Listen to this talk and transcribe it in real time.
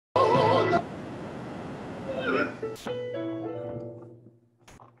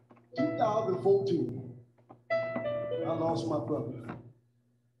2014, I lost my brother.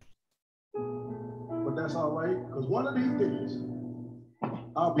 But that's all right, because one of these days,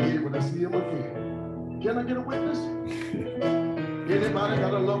 I'll be able to see him again. Can I get a witness? Anybody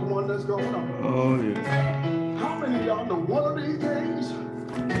got a loved one that's going on? Oh, yeah. How many of y'all know one of these days,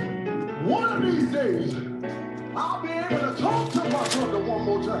 I'll be able to talk to my brother one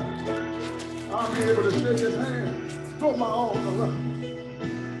more time. I'll be able to shake his hand, throw my arms around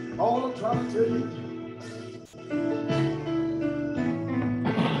him. All I'm trying to tell you,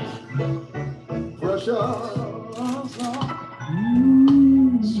 precious love,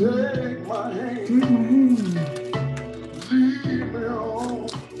 shake my hand, leave me on,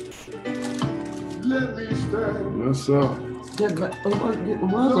 let me stand. What's up? There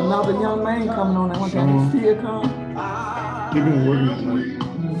was another young man coming on that one time. He still come. You've been working tonight.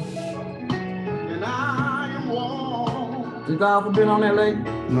 And I am warm. Did God been on that lady?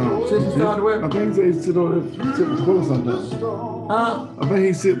 No. Since he started work? I think he said he sit over there, sit with Quilla sometimes. Huh? I think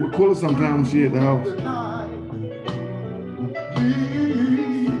he sit with Quilla sometimes when she at the house.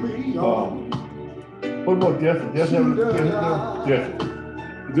 What about Jesse? Jesse?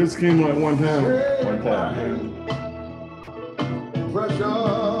 Just came like one time. One time. Precious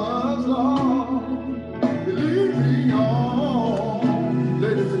Lord, lead me on.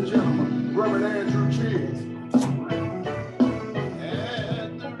 Ladies and gentlemen, Reverend Andrew Cheers.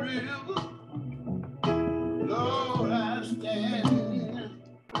 At the river, Lord, I stand.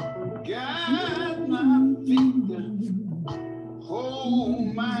 Guide my feet,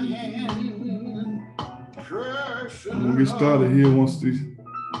 hold my hand. Precious I'm gonna get started here once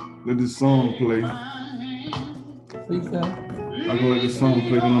let this song play. Please, sir. I'm gonna let this song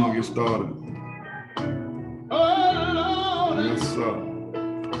play, then I'm gonna get started. Yes, sir.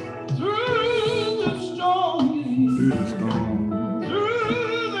 Through the storm, Through the storm.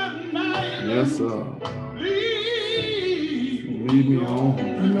 through the night, Yes, sir. lead me on.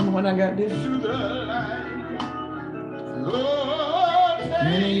 Remember when I got this? to the light. Lord,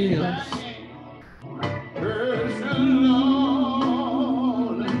 Many years. precious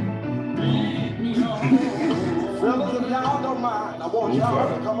Lord, lead me on. Fellas, if y'all don't mind, I want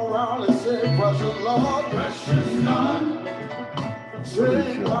y'all to come around and say, precious Lord,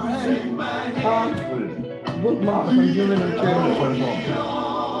 take my hand. Bookmark from giving them church.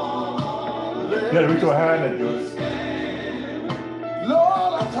 Yeah, reach your hand at you.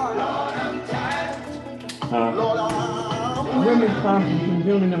 Lord, I'm tired. Lord, I'm Women conference from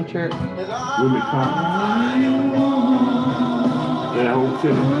giving them church. Women conference. Yeah, whole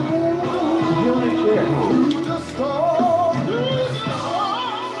city. Giving church. through the storm,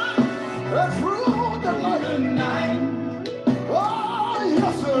 and through the night. Oh,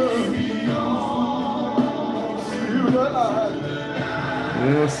 yes, sir. See the light.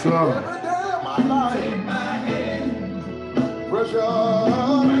 Yes, sir. Every day of my life.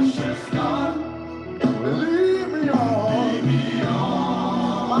 Precious God, lead me on.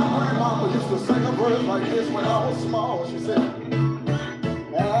 My grandmama used to sing a verse like this when I was small. She said,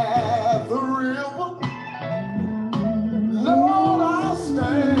 at the river, Lord, I'll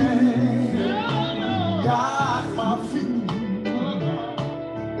stand. Guide my feet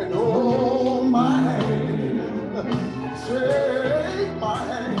and hold my hand. Take my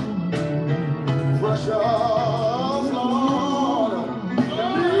hand, precious Lord,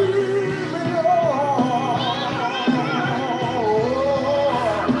 lead me on.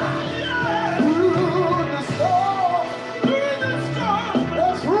 Through the storm,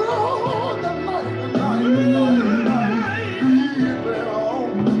 and through the night, lead me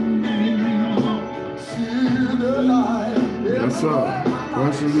on. See the light. Yes, sir.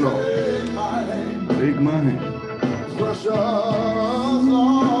 Precious Lord. Take my hand. Precious Lord,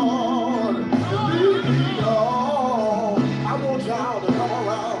 lead me on. I want y'all to come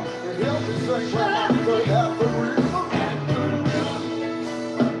around and help me sing when I go at the river.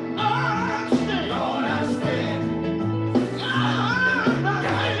 Lord, I stand. God, my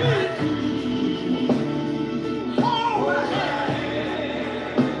hand. Hold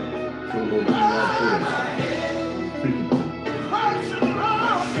my hand.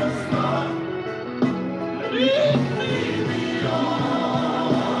 Precious Lord, lead me on.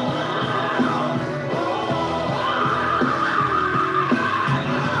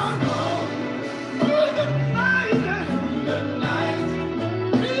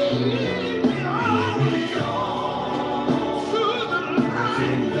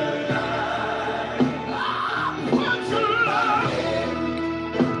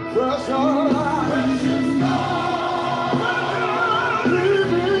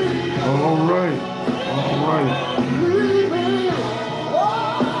 All right. All right.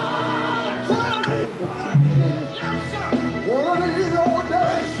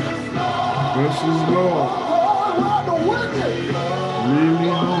 Precious Lord. Leave me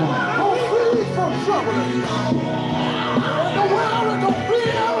alone. Don't flee from trouble. The world don't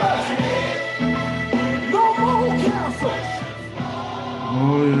fear us. No more cancers.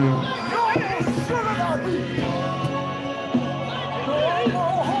 Oh, yeah. No more sugar diabetes. No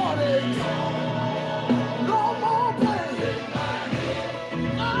more heartache. No more pain.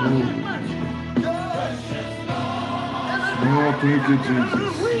 Oh, thank you, Jesus.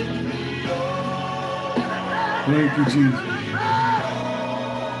 Thank you, Jesus.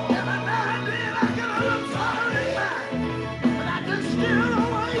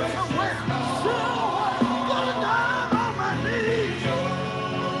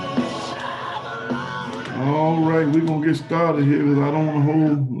 All right, we're going to get started here because I don't want to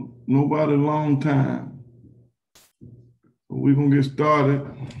hold nobody a long time. So we're going to get started.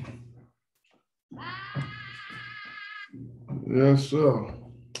 Yes, sir.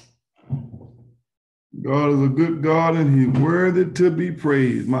 God is a good God and he's worthy to be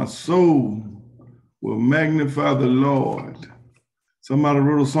praised. My soul will magnify the Lord. Somebody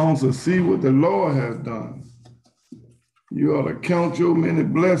wrote a song to see what the Lord has done. You ought to count your many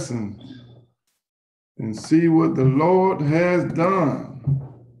blessings and see what the Lord has done.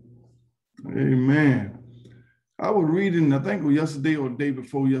 Amen. I was reading, I think it was yesterday or the day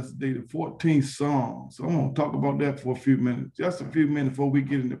before yesterday, the 14th Psalm. So I'm going to talk about that for a few minutes, just a few minutes before we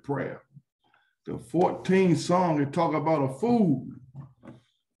get into prayer. The 14th Psalm, they talk about a fool.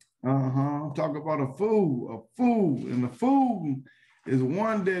 Talk about a fool. And the fool is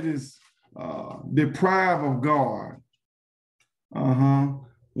one that is deprived of God.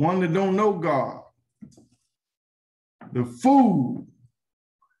 One that don't know God. The fool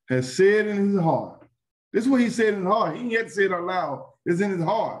has said in his heart. This is what he said in his heart. He ain't yet said it out loud. It's in his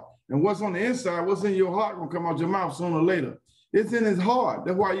heart. And what's on the inside, what's in your heart will come out your mouth sooner or later. It's in his heart.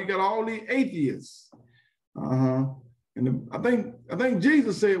 That's why you got all these atheists. And I think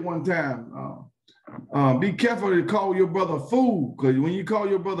Jesus said one time, be careful to call your brother fool, because when you call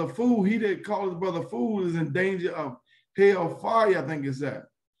your brother fool, he that calls his brother fool is in danger of hell fire, I think it's that.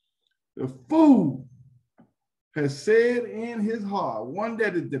 The fool has said in his heart, one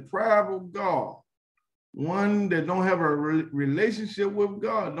that is deprived of God, one that don't have a relationship with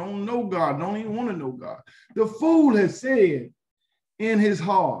God, don't know God, don't even want to know God. The fool has said in his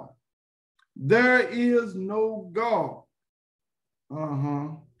heart, there is no God.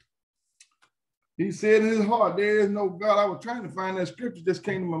 He said in his heart, there is no God. I was trying to find that scripture, just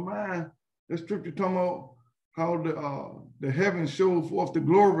came to my mind. That scripture talking about how the heavens show forth the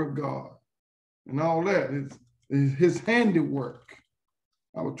glory of God and all that. It's his handiwork.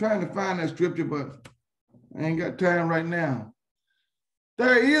 I was trying to find that scripture, but I ain't got time right now.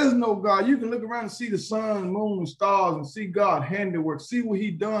 There is no God. You can look around and see the sun, moon, and stars and see God's handiwork, see what he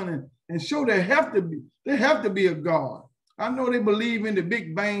done and show there have to be a God. I know they believe in the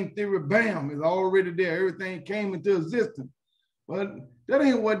Big Bang Theory. Bam, it's already there. Everything came into existence. But that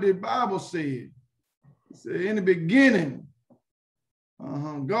ain't what the Bible said. It said in the beginning,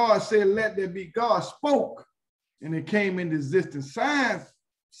 God said, let there be. God spoke and it came into existence.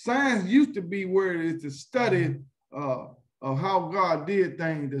 Science used to be where it's the study of how God did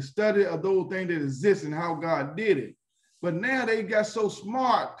things, the study of those things that exist and how God did it. But now they got so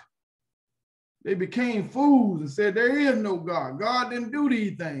smart, they became fools and said there is no God. God didn't do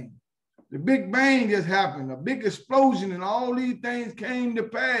these things. The Big Bang just happened, a big explosion, and all these things came to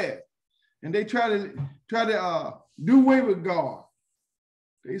pass. And they try to do away with God.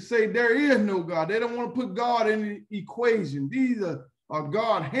 They say there is no God. They don't want to put God in the equation. These are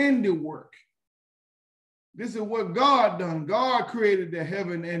God's handiwork. This is what God done. God created the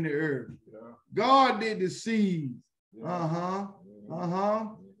heaven and the earth. God did the seas.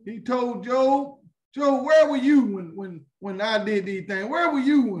 He told Job, where were you when I did these things? Where were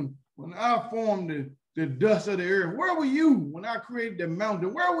you when I formed the dust of the earth? Where were you when I created the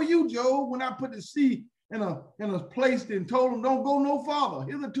mountain? Where were you, Job, when I put the sea in a place and told him, don't go no farther.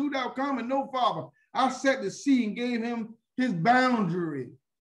 Hitherto thou come and no farther. I set the sea and gave him his boundary.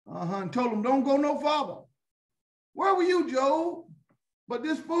 And told him, don't go no farther. Where were you, Job? But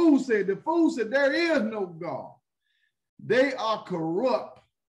the fool said, there is no God. They are corrupt.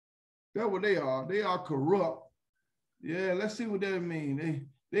 That's what they are. They are corrupt. Yeah, let's see what that means.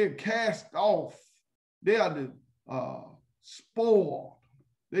 They're cast off. They are the spoiled.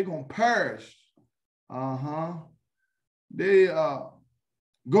 They're going to perish. They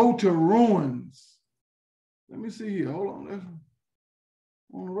go to ruins. Let me see here. Hold on.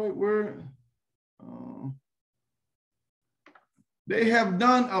 on the right word. They have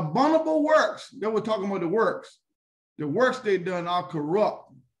done abominable works. They were talking about the works. The works they done are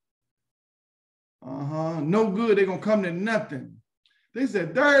corrupt. No good. They're going to come to nothing. They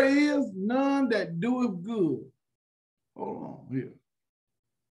said, there is none that doeth good. Hold on here.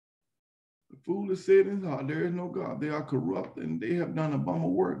 The fool has said in his heart, there is no God. They are corrupt and they have done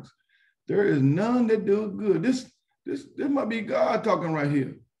abominable works. There is none that doeth good. This might be God talking right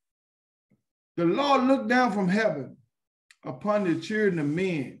here. The Lord looked down from heaven upon the children of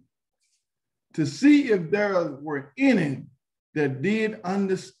men to see if there were any that did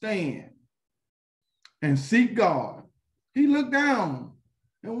understand and seek God. He looked down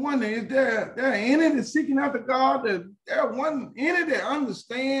and wondered, is there any that's seeking after God? That there one any that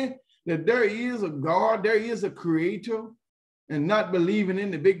understand that there is a God, there is a creator, and not believing in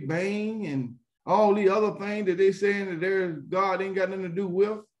the Big Bang and all the other things that they saying that there's God ain't got nothing to do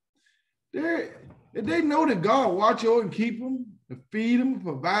with. They know that God watch over and keep them, to feed them,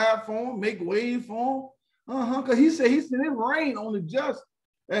 provide for them, make ways for them. Because he said he sent his rain on the just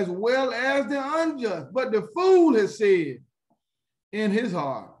as well as the unjust. But the fool has said in his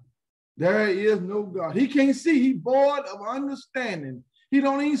heart, there is no God. He can't see. He's void of understanding. He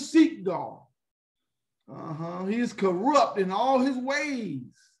don't even seek God. He is corrupt in all his ways.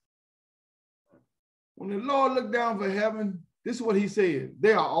 When the Lord looked down from heaven, this is what he said.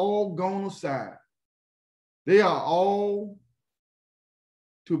 They are all gone aside. They are all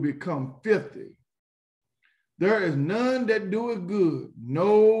to become filthy. There is none that doeth good,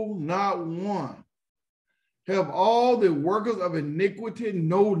 no, not one. Have all the workers of iniquity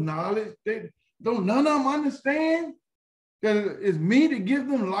no knowledge? Don't none of them understand that it's me to give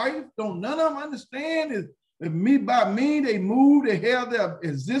them life? Don't none of them understand is me by me they move, they have their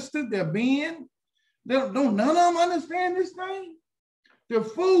existence, their being? Don't none of them understand this thing? The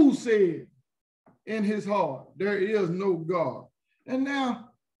fool said in his heart, there is no God. And now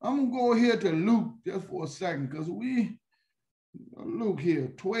I'm going to go here to Luke just for a second, because Luke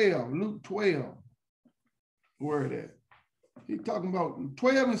here, 12, Luke 12. Where that? He's talking about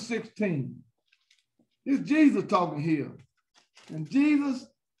 12 and 16. It's Jesus talking here. And Jesus,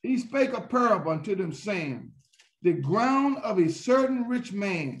 he spake a parable unto them, saying, the ground of a certain rich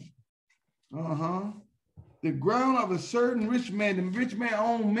man. The ground of a certain rich man. The rich man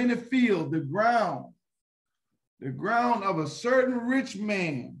owned many fields. The ground of a certain rich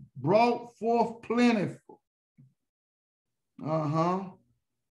man brought forth plentiful.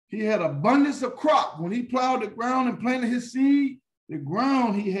 He had abundance of crop. When he plowed the ground and planted his seed, the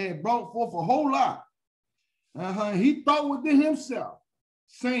ground he had brought forth a whole lot. He thought within himself,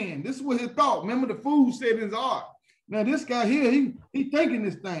 saying, this is what he thought. Remember the fool said in his heart. Now this guy here, he thinking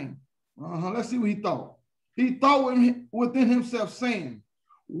this thing. Let's see what he thought. He thought within himself, saying,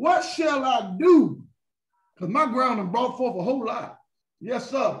 what shall I do? Because my ground has brought forth a whole lot. Yes,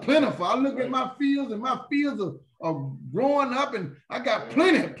 sir, plentiful. I look at my fields, and my fields are growing up, and I got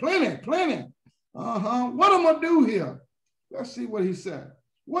plenty. What am I do here? Let's see what he said.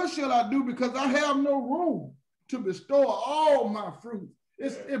 What shall I do? Because I have no room to bestow all my fruit.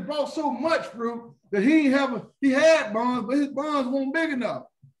 It brought so much fruit that he had barns, but his barns weren't big enough.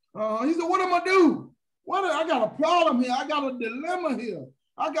 He said, what am I do? I got a problem here. I got a dilemma here.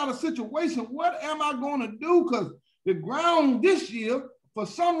 I got a situation. What am I going to do? Because the ground this year, for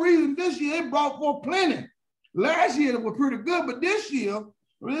some reason this year, it brought forth plenty. Last year it was pretty good, but this year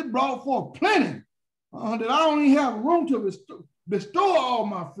it brought forth plenty. That I don't even have room to bestow all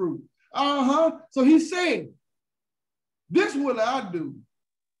my fruit. So he said, this is what I do.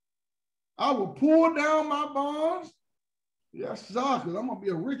 I will pull down my barns. Yes, sir, because I'm going to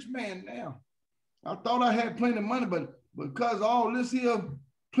be a rich man now. I thought I had plenty of money, but because all this here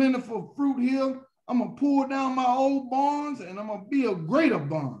plentiful fruit here, I'm going to pull down my old barns and I'm going to be a greater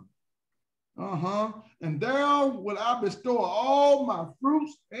barn. And there will I bestow all my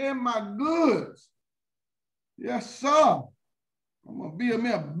fruits and my goods. Yes, sir. I'm going to be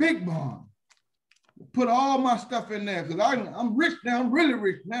a big barn. Put all my stuff in there because I'm rich now. I'm really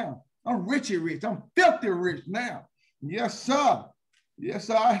rich now. I'm richy rich. I'm filthy rich now. Yes, sir. Yes,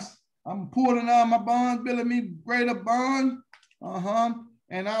 sir. I'm pulling out my barns, building me greater barns.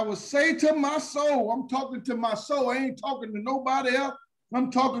 And I will say to my soul, I'm talking to my soul. I ain't talking to nobody else. I'm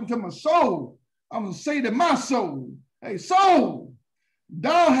talking to my soul. I'm going to say to my soul, hey, soul,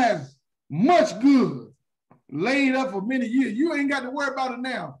 thou hast much good laid up for many years. You ain't got to worry about it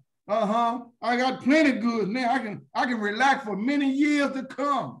now. I got plenty good now. I can relax for many years to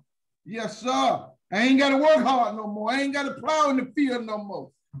come. Yes, sir. I ain't got to work hard no more. I ain't got to plow in the field no more.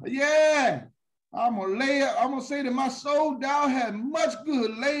 Yeah. I'm gonna say to my soul, thou hast much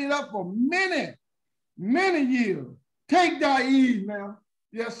good laid up for many, many years. Take thy ease now.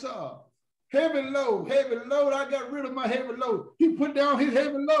 Yes, sir. Heavy load. I got rid of my heavy load. He put down his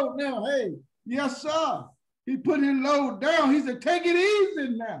heavy load now. Hey, yes, sir. He put his load down. He said, take it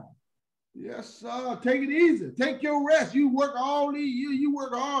easy now. Yes, sir. Take it easy. Take your rest. You work all these years. You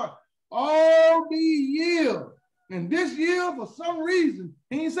work hard all these years. And this year, for some reason,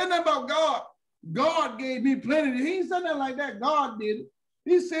 he ain't said nothing about God. God gave me plenty. He ain't said nothing like that. God did it.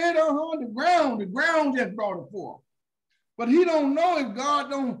 He said, the ground just brought it forth. But he don't know if God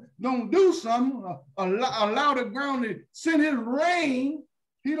don't do something, allow the ground to send his rain.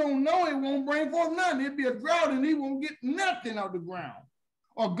 He don't know it won't bring forth nothing. It'd be a drought and he won't get nothing out of the ground.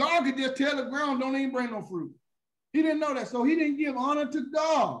 Or God could just tell the ground, don't even bring no fruit. He didn't know that. So he didn't give honor to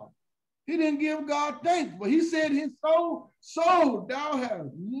God. He didn't give God thanks. But he said his soul, thou hast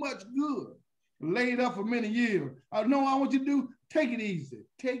much good laid up for many years. I know I want you to do, take it easy.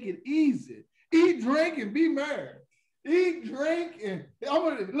 Take it easy. Eat, drink, and be merry. Eat, drink, and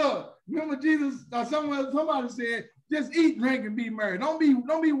look, remember Jesus, somebody said, just eat, drink, and be merry. Don't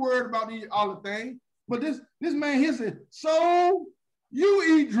be worried about all the things. But this man here said, so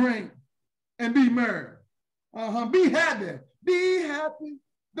you eat, drink, and be merry. Be happy. Be happy.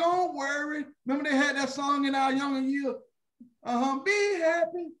 Don't worry. Remember they had that song in our younger years? Be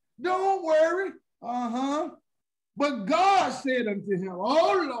happy. Don't worry. But God said unto him,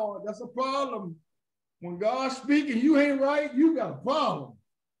 oh Lord, that's a problem. When God's speaking, you ain't right, you got a problem.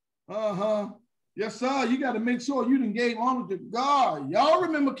 Yes, sir. You got to make sure you done gave honor to God. Y'all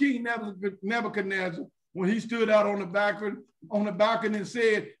remember King Nebuchadnezzar when he stood out on the balcony and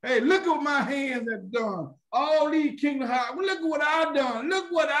said, hey, look what my hands have done. All these kingdom high, well, look what I done.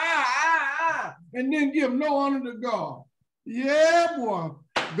 Look what I. And then give no honor to God. Yeah, boy.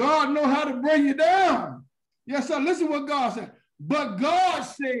 God know how to bring you down. Yes, sir. Listen what God said. But God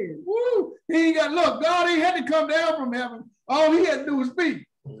said, woo, he ain't got, look, God ain't had to come down from heaven. All he had to do was speak.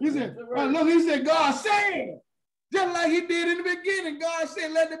 He said, look, he said, God said, just like he did in the beginning. God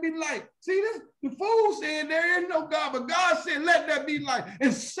said, let there be light. See this? The fool said there is no God, but God said, let there be light.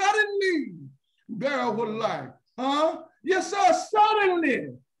 And suddenly, there was light. Yes, sir, suddenly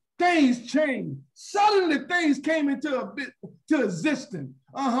things changed. Suddenly things came into existence.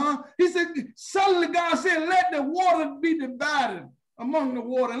 He said, suddenly God said, let the water be divided among the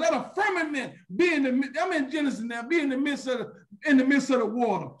water, and let a firmament be in the midst. I'm in Genesis now, be in the midst of the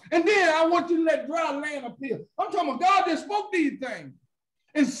water. And then I want you to let dry land appear. I'm talking about God just spoke these things.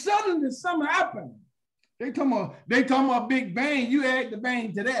 And suddenly something happened. They talking about Big Bang. You add the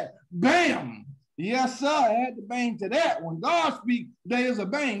bang to that. Bam. Yes, sir. Add the bang to that. When God speaks, there is a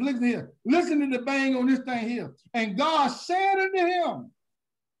bang. Listen here. Listen to the bang on this thing here. And God said unto him,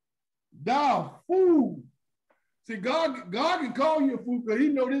 thou fool. See, God can call you a fool because he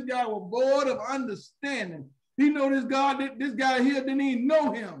know this guy was void of understanding. He know this guy here didn't even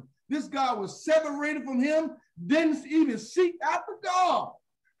know him. This guy was separated from him, didn't even seek after God.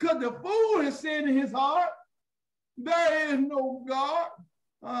 Because the fool has said in his heart, there is no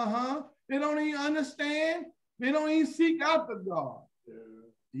God. They don't even understand. They don't even seek after God.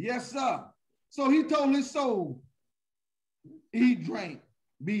 Yes, sir. So he told his soul, eat, drink,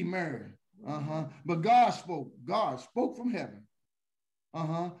 be merry. But God spoke from heaven.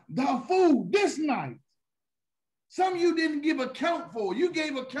 Thou fool, this night. Some of you didn't give account for. You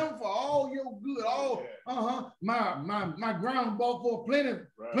gave account for all your good, all my ground bought for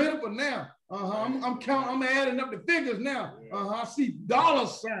plentiful now. I'm counting, I'm adding up the figures now. I see dollar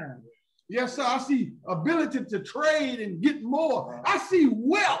signs. Yes, sir. I see ability to trade and get more. I see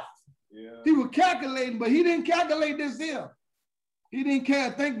wealth. He was calculating, but he didn't calculate this here. He didn't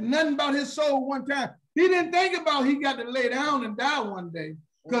think nothing about his soul one time. He didn't think about he got to lay down and die one day.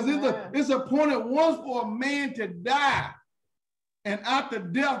 Because it's appointed once for a man to die. And after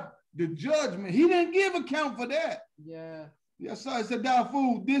death, the judgment. He didn't give account for that. Yeah. Yes, sir. He said, thou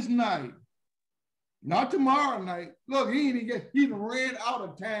fool, this night. Not tomorrow night. Look, he even ran out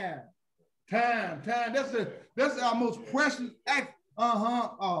of time. Time. That's our most precious act.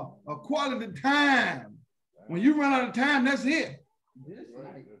 A quality time. When you run out of time, that's it.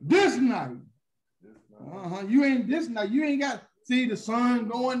 This night. You ain't this night. You ain't got, see the sun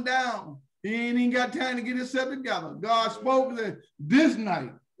going down. He ain't even got time to get himself together. God spoke that this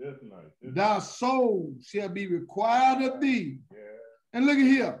night, thy soul shall be required of thee. And look at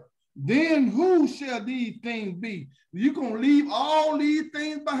here. Then who shall these things be? You're going to leave all these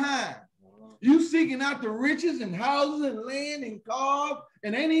things behind. You seeking out the riches and houses and land and cars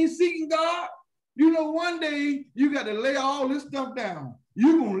and ain't even seeking God. You know, one day you got to lay all this stuff down.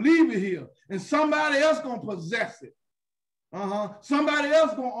 You're going to leave it here, and somebody else going to possess it. Somebody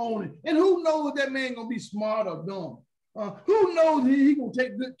else going to own it. And who knows that man going to be smart or dumb? Who knows he going to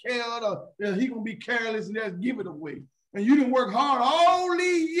take good care of it, or he going to be careless and just give it away? And you didn't work hard all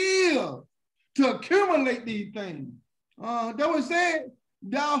these years to accumulate these things. That was said.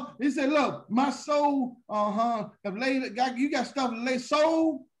 He said, look, my soul, have laid, you got stuff to lay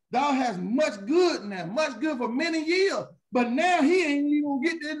soul. Thou has much good now, much good for many years. But now he ain't even gonna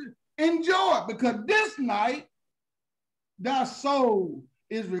get to enjoy it, because this night, thy soul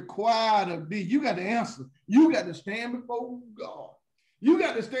is required of thee. You got to answer. You got to stand before God. You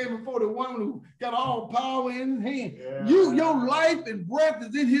got to stand before the one who got all power in his hand. Yeah. Your life and breath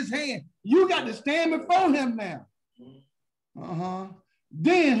is in his hand. You got to stand before him now.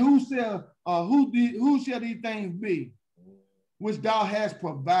 Then who shall these things be, which thou hast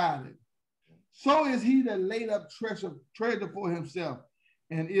provided? So is he that laid up treasure for himself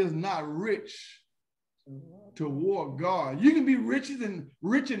and is not rich toward God. You can be rich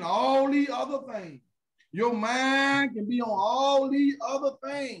in all these other things. Your mind can be on all these other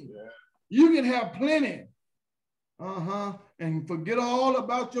things. Yeah. You can have plenty. And forget all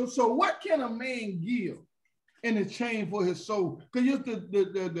about your soul. What can a man give in exchange for his soul? Because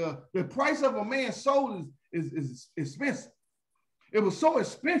the price of a man's soul is expensive. It was so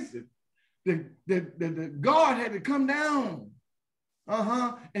expensive that God had to come down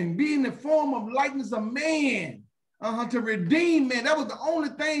and be in the form of likeness of man to redeem man. That was the only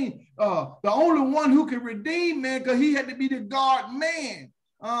thing, the only one who could redeem man, because he had to be the God man.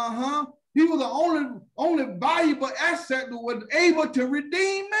 He was the only valuable asset that was able to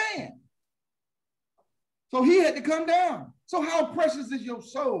redeem man. So he had to come down. So how precious is your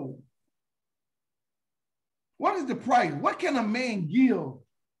soul? What is the price? What can a man give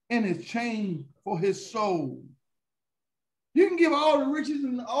in exchange for his soul? You can give all the riches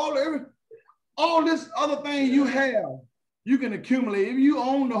and all this other thing you have, you can accumulate. If you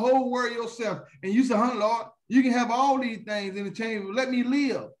own the whole world yourself and you say, Lord, you can have all these things in exchange, let me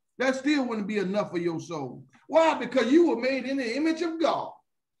live. That still wouldn't be enough for your soul. Why? Because you were made in the image of God.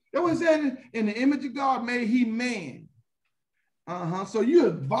 That was said, in the image of God made he man. So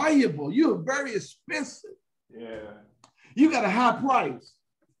you're valuable. You're very expensive. Yeah. You got a high price.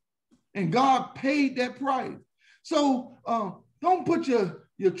 And God paid that price. So don't put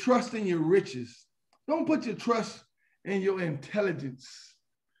your trust in your riches. Don't put your trust in your intelligence.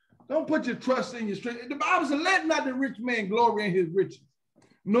 Don't put your trust in your strength. The Bible says, let not the rich man glory in his riches,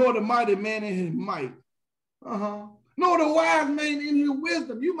 nor the mighty man in his might. Nor the wise man in his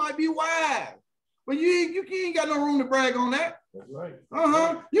wisdom. You might be wise, but you ain't got no room to brag on that. That's right.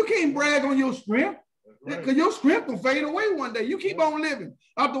 You can't brag on your strength, because your strength will fade away one day. You keep on living.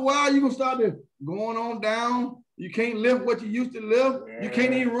 After a while, you're going to start going on down. You can't lift what you used to lift. Yeah. You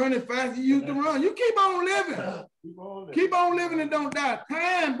can't even run as fast as you used to run. You keep on living. Keep on living and don't die.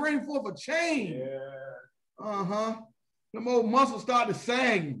 Time brings forth a change. Yeah. Them old muscles started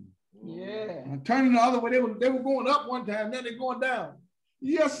sagging. Yeah. And turning the other way. They were going up one time, then they're going down.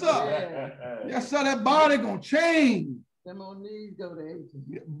 Yes, sir. Yeah. Yes, sir. That body going to change. Them old knees go to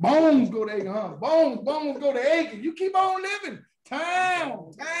aching. Bones go to aching, Bones go to aching. You keep on living.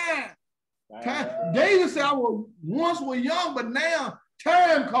 Time. David said, I once was young, but now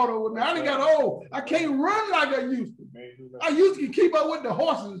time caught up with me. I done got old. I can't run like I used to. I used to keep up with the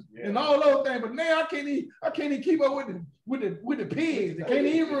horses and all those things, but now I can't even keep up with the pigs. I can't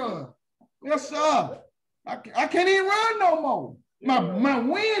even run. Yes, sir. I can't even run no more. My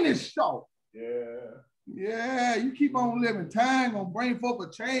wind is short. Yeah, you keep on living. Time gonna bring forth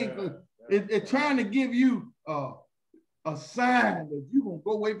a change, because it's trying to give you a sign that you're gonna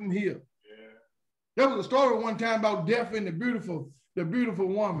go away from here. There was a story one time about death and the beautiful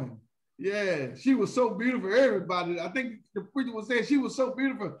woman. Yeah, she was so beautiful. Everybody, I think the preacher was saying she was so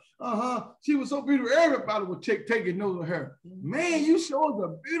beautiful. She was so beautiful. Everybody was taking note of her. Man, you sure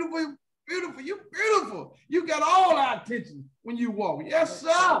are beautiful. You beautiful. You got all our attention when you walk. Yes,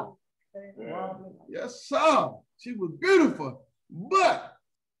 sir. Yes, sir. She was beautiful. But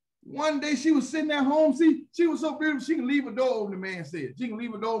one day she was sitting at home. See, she was so beautiful, she can leave a door open, the man said. She can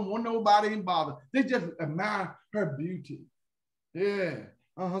leave a door open, when nobody ain't bother. They just admire her beauty. Yeah.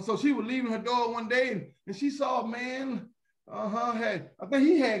 So she was leaving her door one day, and she saw a man, I think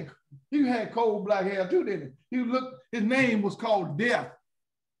he had cold black hair too, didn't he? His name was called Death.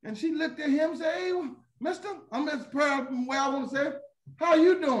 And she looked at him and said, hey, mister, I'm as proud of where I want to say, how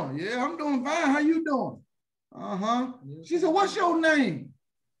you doing? Yeah, I'm doing fine. How you doing? She said, what's your name?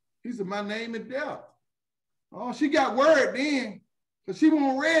 He said, my name is Death. Oh, she got word then, because she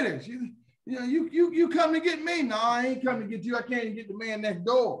wasn't ready. You know, you come to get me. No, I ain't coming to get you. I can't even get the man next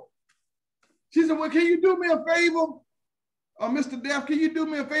door. She said, well, can you do me a favor? Mr. Deaf, can you do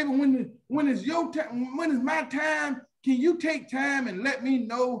me a favor when it's your time, when it's my time? Can you take time and let me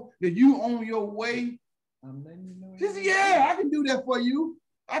know that you on your way? I'm letting you know. She said, yeah, I can do that for you.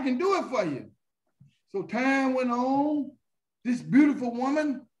 I can do it for you. So time went on. This beautiful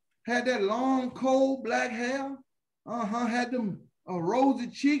woman had that long, cold black hair. Had them rosy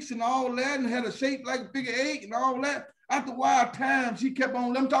cheeks and all that, and had a shape like a figure 8 and all that. After a while, time, she kept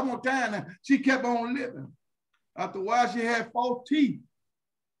on, I'm talking about time now, she kept on living. After a while, she had false teeth.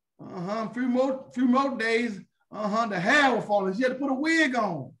 A few more days, the hair was falling. She had to put a wig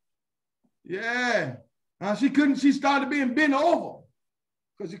on. Yeah. She started being bent over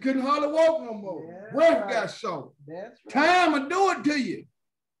because she couldn't hardly walk no more. Yeah, Breath got short. That's right. Time will do it to you.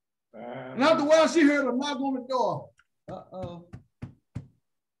 And after a while, she heard a knock on the door. Uh-oh.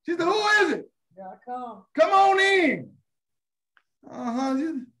 She said, who is it? Here I come. Come on in.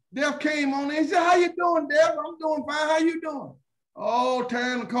 Deaf came on in. She said, how you doing, Deaf? I'm doing fine. How you doing? Oh,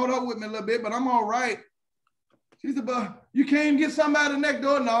 time caught up with me a little bit, but I'm all right. She said, but you came get somebody next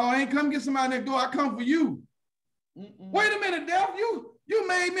door? No, I ain't come get somebody next door. I come for you. Wait a minute, Deaf. You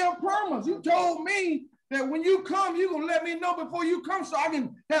made me a promise. You told me that when you come, you're going to let me know before you come so I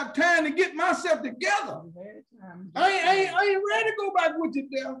can have time to get myself together. I ain't ready to go back with you,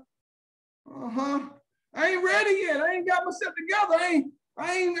 Deaf. I ain't ready yet. I ain't got myself together.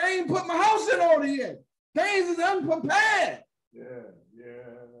 I ain't put my house in order yet. Things is unprepared.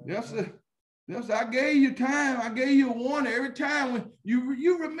 Yes, I gave you time. I gave you a warning every time. When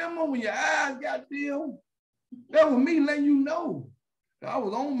you remember when your eyes got dim? That was me letting you know that I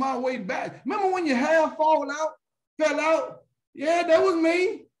was on my way back. Remember when your hair fell out? Yeah, that was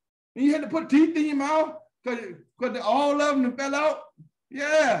me. And you had to put teeth in your mouth because all of them fell out.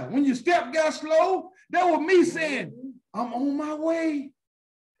 Yeah, when your step got slow, that was me saying, I'm on my way.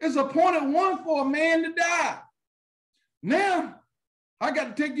 It's appointed one for a man to die. Now, I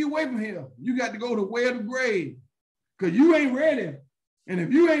got to take you away from here. You got to go to where the grave because you ain't ready. And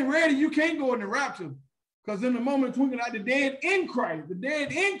if you ain't ready, you can't go in the rapture because in the moment twinkling like the dead in Christ going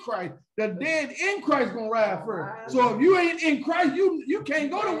to rise first. So if you ain't in Christ, you can't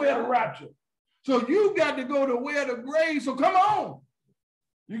go to where the rapture. So you got to go to where the grave. So come on.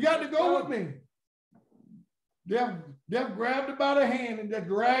 You got to go with me. Deaf grabbed her by the hand and just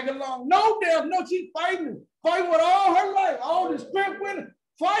dragged her along. No, Deaf, no, she's fighting with all her life, all the strength with her.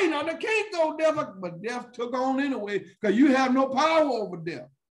 Fighting on the can't go, Deaf, but Deaf took on anyway because you have no power over Deaf.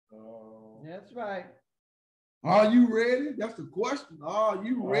 That's right. Are you ready? That's the question. Are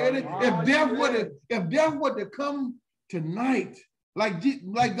you ready? If Deaf were to come tonight, like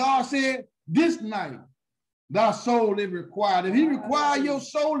God said, this night, thy soul is required. If he requires your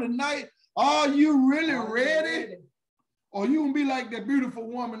soul tonight, are you really ready? Or you gonna be like that beautiful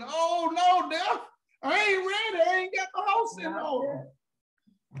woman? Oh no, Deaf, I ain't ready. I ain't got the house in order.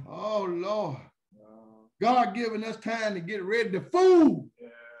 Oh Lord, God giving us time to get ready. The fool,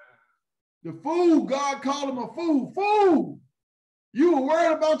 God called him a fool. Fool, you were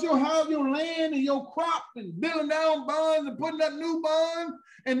worried about your house, your land, and your crop, and building down bonds and putting up new bonds,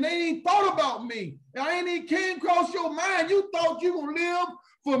 and they ain't thought about me. I ain't even came across your mind. You thought you gonna live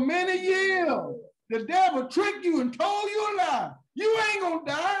for many years. The devil tricked you and told you a lie. You ain't gonna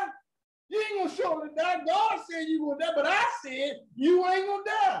die. You ain't gonna surely die. God said you gonna die, but I said you ain't gonna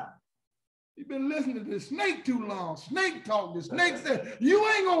die. You've been listening to the snake too long. Snake talk. The snake said, you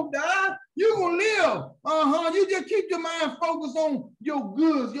ain't gonna die. You gonna live. You just keep your mind focused on your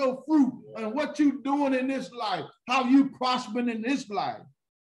goods, your fruit, and what you doing in this life, how you prospering in this life.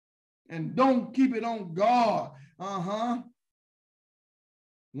 And don't keep it on God.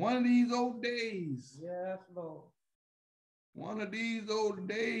 One of these old days. Yes, Lord. One of these old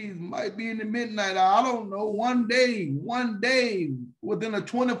days might be in the midnight hour. I don't know. One day, within a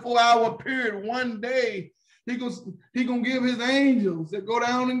 24-hour period, one day, he gonna give his angels that go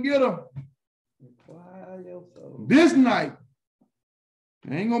down and get them. This night,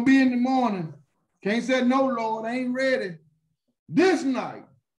 it ain't gonna be in the morning. Can't say no, Lord, I ain't ready. This night,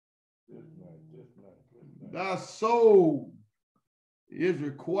 thy soul is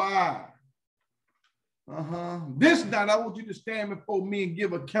required. This night, I want you to stand before me and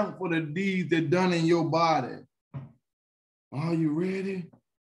give account for the deeds that done in your body. Are you ready?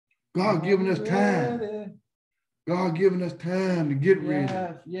 God giving us time. God giving us time to get ready.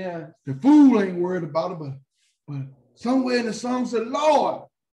 Yes. The fool ain't worried about it, but somewhere in the song said, Lord,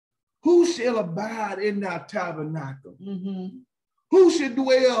 who shall abide in thy tabernacle? Who should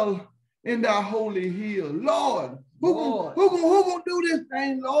dwell in thy holy hill? Lord, who gonna do this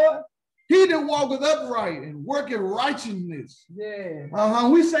thing, Lord? He that walketh upright and worketh righteousness. Yeah.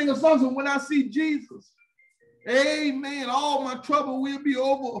 We sang a song, so when I see Jesus, amen, all my trouble will be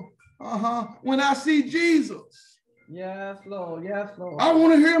over. When I see Jesus. Yes, Lord. Yes, Lord. I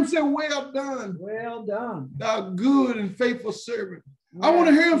want to hear him say, well done. Well done. Thou good and faithful servant. Yes. I want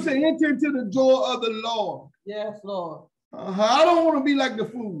to hear him say, enter into the joy of the Lord. Yes, Lord. I don't want to be like the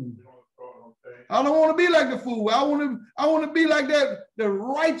fool. I don't want to be like the fool. I want to be like that, the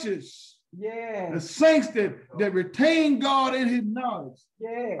righteous. Yeah. The saints that retain God in his knowledge.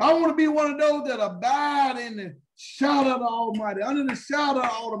 Yeah. I want to be one of those that abide in the shadow of the Almighty, under the shadow of the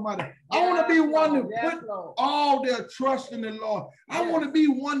Almighty. I want to be one that put all their trust in the Lord. I want to be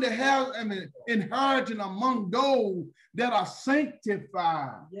one that has an inheritance among those that are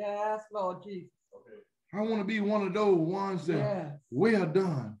sanctified. Yes, Lord Jesus. I want to be one of those ones that well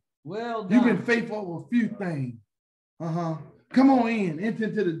done. Well done. You've been faithful over a few things. Come on in, enter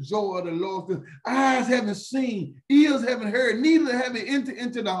into the joy of the Lord. The eyes haven't seen, ears haven't heard, neither have it entered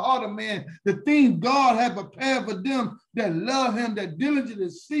into the heart of man. The things God has prepared for them that love him, that diligently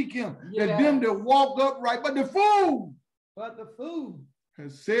seek him, that them that walk upright. But the fool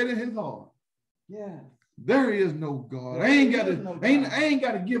has said in his heart, there is no God. I ain't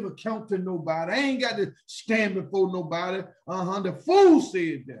got to give account to nobody. I ain't got to stand before nobody. The fool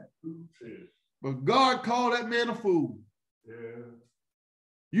said that. But God called that man a fool. Yeah.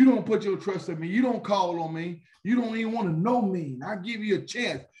 You don't put your trust in me. You don't call on me. You don't even want to know me. I give you a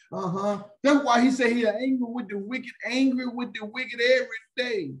chance. That's why he said he is angry with the wicked every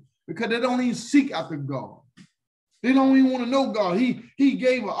day, because they don't even seek after God. They don't even want to know God. He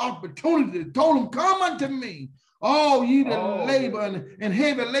gave an opportunity, told them, come unto me, all ye that labor and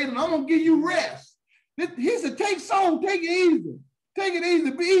heavy laden. I'm going to give you rest. He said, take it easy. Take it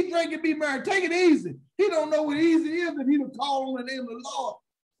easy. Eat, drink, and be merry. Take it easy. He don't know what easy is if he don't call on the name of the Lord.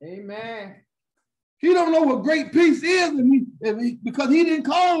 Amen. He don't know what great peace is because he didn't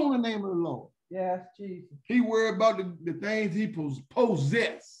call on the name of the Lord. Yes, Jesus. He worried about the things he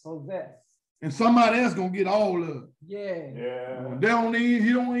possess. And somebody else gonna get all of it. Yeah. He don't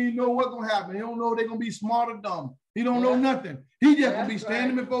even know what's gonna happen. He don't know if they're gonna be smart or dumb. He don't know nothing. He just gonna be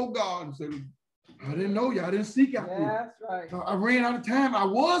standing before God and say, I didn't know you. I didn't seek after you. That's right. I ran out of time. I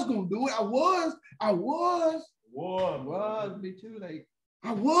was going to do it. I was. Be too late.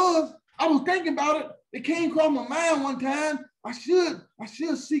 I was thinking about it. It came across my mind one time. I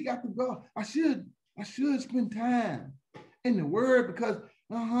should seek after God. I should spend time in the word because,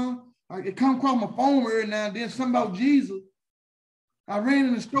 it come across my phone every now and then, something about Jesus. I ran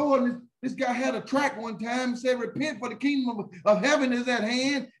in the store and this guy had a tract one time and said, repent for the kingdom of heaven is at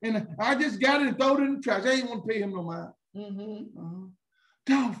hand. And I just got it and threw it in the trash. I ain't want to pay him no mind.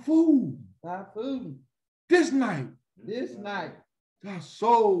 Thou fool. This night. Thy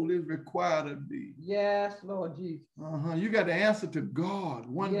soul is required of thee. Yes, Lord Jesus. You got to answer to God.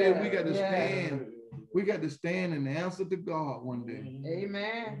 One day we got to stand. We got to stand and answer to God one day.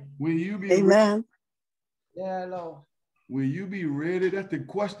 Amen. Will you be Amen. Yeah, Lord. Will you be ready? That's the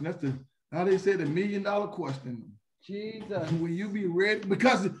question. That's how they say the $1 million question. Jesus. Will you be ready?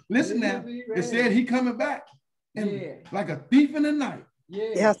 Because listen now, it said he coming back. And like a thief in the night.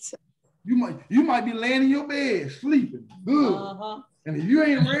 Yes. You might be laying in your bed sleeping. Good. And if you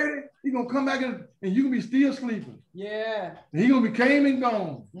ain't ready, he gonna come back and you gonna be still sleeping. Yeah. And he gonna be came and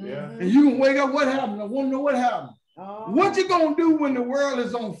gone. And you gonna wake up, what happened? I want to know what happened. What you gonna do when the world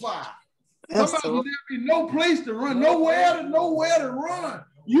is on fire? Somebody, there'll be no place to run, nowhere to run.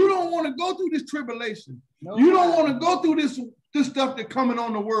 You don't want to go through this tribulation. You don't want to go through this stuff that's coming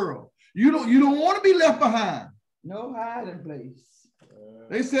on the world. You don't want to be left behind. No hiding place.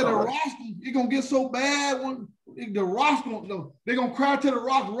 They said the rocks, it's gonna get so bad when the rocks they're gonna cry to the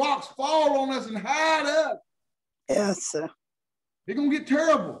rocks fall on us and hide us. Yes, sir. It's gonna get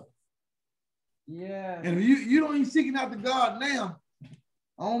terrible. Yeah. And if you don't even seeking after God now,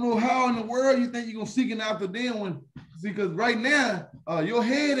 I don't know how in the world you think you're gonna seeking after them because right now your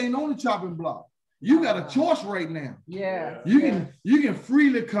head ain't on the chopping block. You got a choice right now. Yeah. You can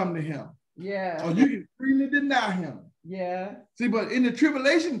freely come to him. Yeah. Or you can freely deny him. Yeah. See, but in the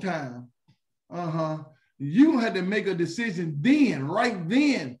tribulation time, you have to make a decision then, right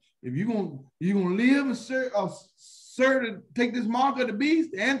then, if you're gonna live and serve to take this mark of the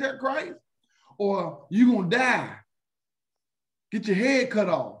beast, the Antichrist, or you're gonna die, get your head cut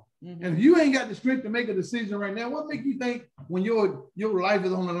off. And if you ain't got the strength to make a decision right now, what make you think when your life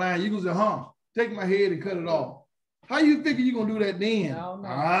is on the line, you gonna say, take my head and cut it off? How you figure you're gonna do that then?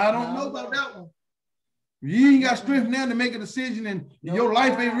 I don't know about that one. You ain't got strength now to make a decision and your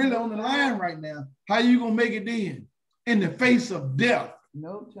life ain't really on the line right now. How you gonna make it then? In the face of death.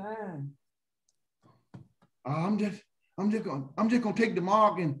 No time. I'm just gonna take the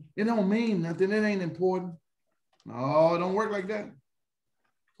mark and it don't mean nothing. It ain't important. No, it don't work like that.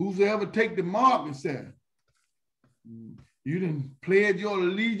 Whosoever take the mark and said, you didn't pledge your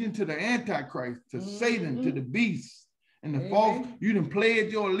allegiance to the Antichrist, to Satan, to the beast, and the false. You didn't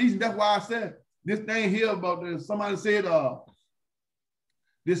pledge your allegiance. That's why I said this thing here about this. Somebody said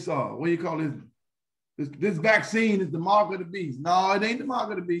this what do you call this? This vaccine is the mark of the beast. No, it ain't the mark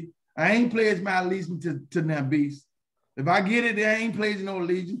of the beast. I ain't pledged my allegiance to that beast. If I get it, I ain't pledging no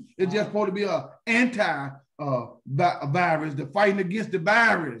allegiance. It's just supposed to be a virus, the fighting against the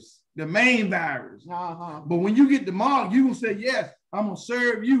virus, the main virus. But when you get the mark, you gonna say, yes, I'm gonna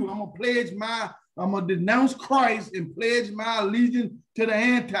serve you. I'm gonna denounce Christ and pledge my allegiance to the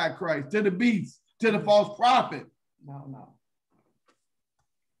Antichrist, to the beast, to the false prophet. No.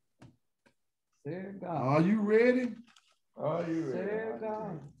 Dear God. Are you ready? Are you ready? Dear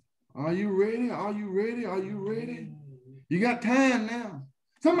God. Are you ready? Are you ready? Are you ready? You got time now.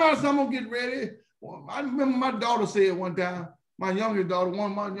 Somebody said, I'm gonna get ready. Well, I remember my daughter said one time, my youngest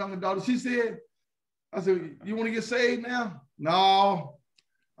daughter, she said, I said, you want to get saved now? No,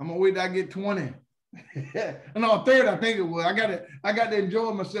 I'm gonna wait till I get 20. No, 30, I think it was. I got to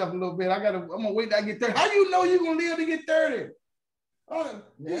enjoy myself a little bit. I'm gonna wait till I get 30. How you know you're gonna live to get 30?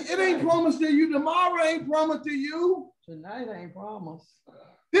 It ain't promised to you. Tomorrow ain't promised to you. Tonight ain't promised.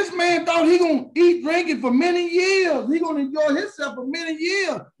 This man thought he gonna eat, drinking for many years. He gonna enjoy himself for many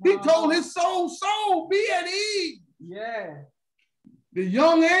years. He told his soul, be at ease. Yeah. The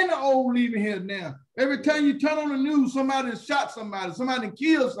young and the old leaving here now. Every time you turn on the news, somebody shot somebody done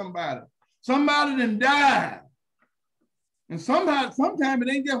killed somebody done died. And sometimes it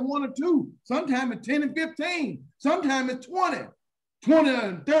ain't just 1 or 2. Sometimes it's 10 and 15. Sometimes it's 20. 20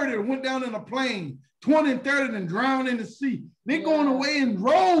 and 30 went down in a plane. 20 and 30 and drowned in the sea. They're going away in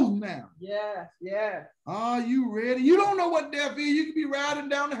droves now. Yeah. Are you ready? You don't know what death is. You could be riding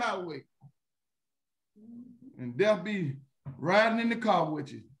down the highway. And death be riding in the car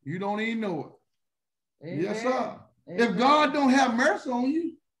with you. You don't even know it. Amen. Yes, sir. Amen. If God don't have mercy on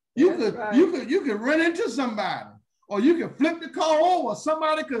you, you could run into somebody. Or you could flip the car over.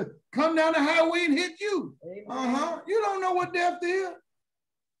 Somebody could come down the highway and hit you. Amen. You don't know what death is.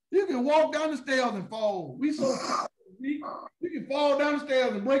 You can walk down the stairs and fall. You can fall down the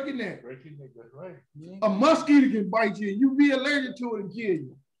stairs and break your neck. That's right. A mosquito can bite you and you be allergic to it and kill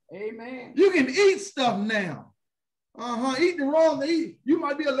you. Amen. You can eat stuff now. Eat the wrong thing. You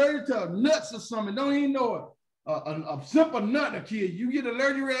might be allergic to nuts or something. Don't even know it. A simple nut will kill you. You get an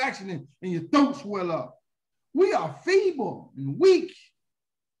allergic reaction and your throat swell up. We are feeble and weak.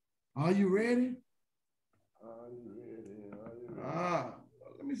 Are you ready?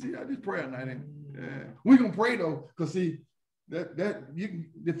 Let me see how this prayer night is. Yeah. We're gonna pray though, because see,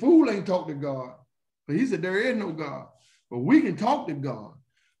 the fool ain't talk to God. But he said there is no God. But we can talk to God.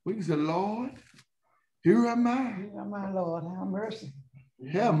 We can say, Lord, here am I. Here am I, Lord. Have mercy.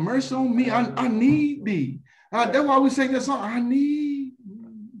 Have mercy on me. I need thee. That's why we sing that song. I need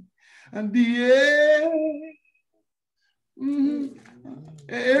thee.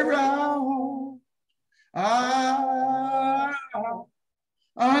 Every hour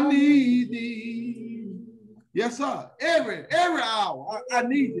I need thee. Yes, sir. Every hour I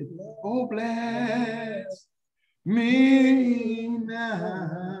need thee. Oh, bless me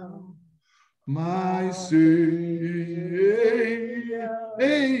now, my Savior.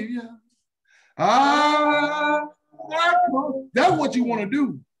 That's what you want to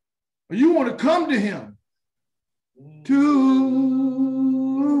do. You want to come to him.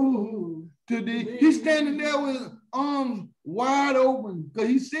 He's standing there with arms wide open because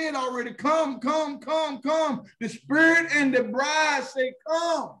he said already, come. The Spirit and the bride say,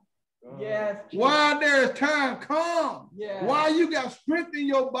 come. Yes. While there is time, come. Yes. While you got strength in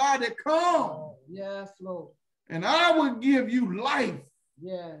your body, come. Yes, Lord. And I will give you life.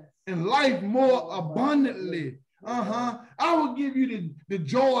 Yes. And life more abundantly. I will give you the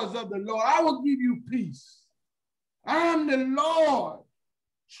joys of the Lord. I will give you peace. I am the Lord,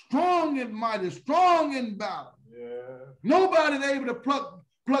 strong and mighty, strong in battle. Yeah. Nobody's able to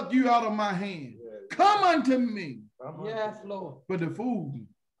pluck you out of my hand. Yeah. Come unto me. Yes, Lord. But the fool,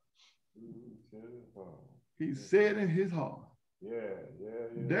 he said in his heart,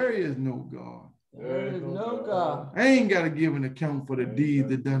 there is no God. There is no God. I ain't got to give an account for the deeds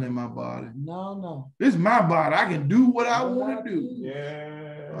that done in my body. No. This is my body. I can do what I want to do.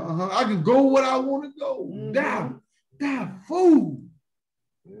 Yeah. I can go where I want to go. Die fool.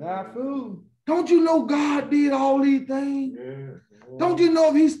 Die fool. Don't you know God did all these things? Yeah. Don't you know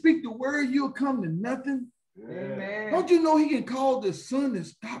if he speak the word, you'll come to nothing? Amen. Don't you know he can cause the sun to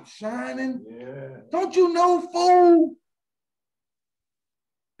stop shining? Yeah. Don't you know, fool,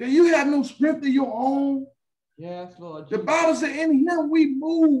 that you have no strength of your own? Yes, Lord. The Bible said, in him we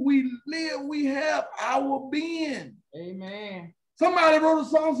move, we live, we have our being. Amen. Somebody wrote a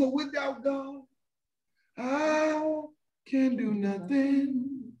song said, without God, I can do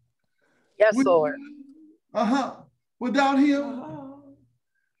nothing. Yes, Lord. Without him,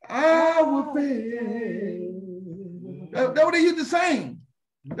 I will fail. That's what they used to sing.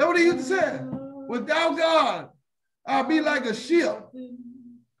 That's what they used to say. Without God, I'll be like a ship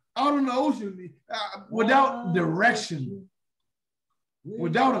out in the ocean without direction,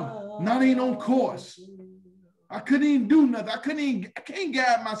 without not even on course. I couldn't even do nothing. I can't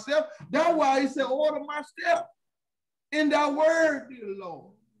guide myself. That's why he said, order my step in thy word, dear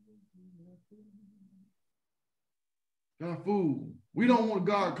Lord. Not a fool. We don't want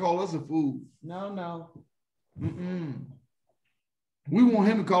God to call us a fool. No. We want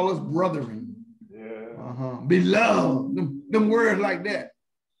him to call us brethren. Yeah. Beloved. Them words like that.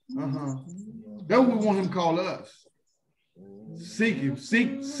 That's what we want him to call us. Seek him.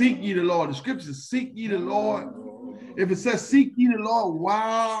 Seek ye the Lord. The scripture says, seek ye the Lord. If it says seek ye the Lord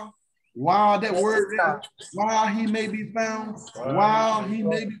while that word is, while he may be found, while he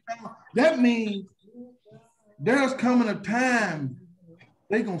may be found. That means there's coming a time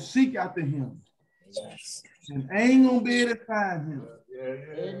they're going to seek after him. And ain't going to be able to find him.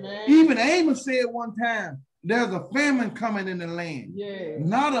 Amen. Even Amos said one time, there's a famine coming in the land. Yeah.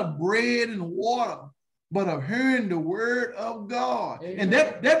 Not of bread and water, but of hearing the word of God. Amen. And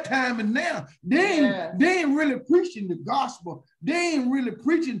that time is now. They ain't really preaching the gospel. They ain't really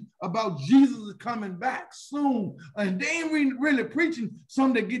preaching about Jesus is coming back soon. And they ain't really preaching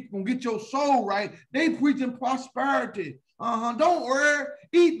something that gonna get your soul right. They preaching prosperity. Don't worry,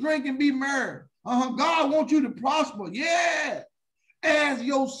 eat, drink, and be merry. God wants you to prosper. Yeah, as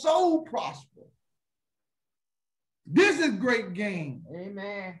your soul prosper. This is great gain.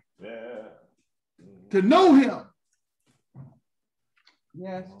 Amen. Yeah. To know him.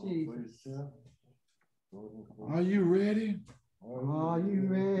 Yes, Jesus. Are you ready? Are you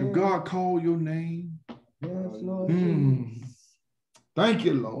ready? If God called your name. Yes, Lord. Thank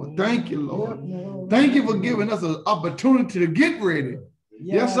you, Lord. Thank you, Lord. Thank you for giving us an opportunity to get ready.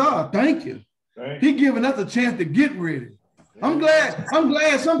 Yes, sir. Thank you. He giving us a chance to get ready. I'm glad.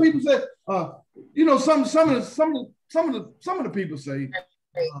 Some people say, some of the people say,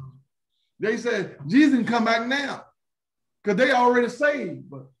 they said Jesus can come back now because they already saved.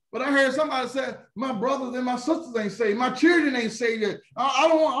 But I heard somebody say, my brothers and my sisters ain't saved. My children ain't saved yet.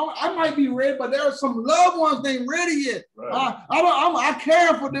 I might be ready, but there are some loved ones that ain't ready yet. Right. I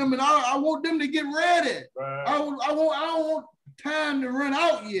care for them and I want them to get ready. Right. I don't want time to run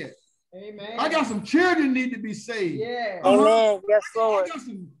out yet. Amen. I got some children need to be saved. Yeah. Amen. Yes, Lord. I got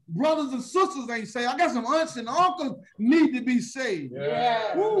some brothers and sisters ain't saved. I got some aunts and uncles need to be saved.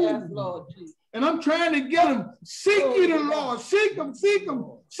 Yeah. Yes, Lord Jesus. And I'm trying to get them. Seek ye the Lord. Seek him. Seek him.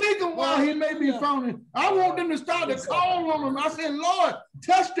 Seek him while he may be found. I want them to start to call on him. I said, Lord,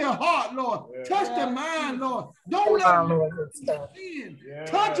 touch their heart, Lord. Touch their mind, Lord. Don't let them sin.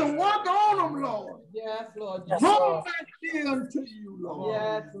 Touch and work on them, Lord. Yes, Lord. Draw back in to you, Lord.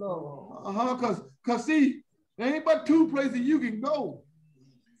 Yes, Lord. Because see, there ain't but two places you can go.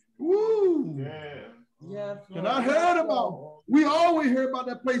 Woo. Yes, Lord. And I heard about, we always heard about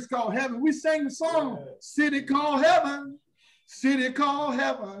that place called heaven. We sang the song, City Called Heaven, City Called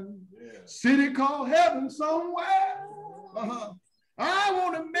Heaven, City Called Heaven somewhere. I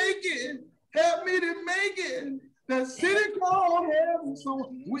want to make it, help me to make it, that city called heaven.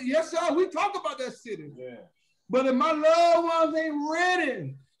 So yes, sir, we talk about that city. Yeah. But if my loved ones ain't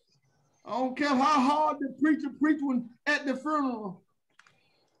ready, I don't care how hard the preacher preach when at the funeral.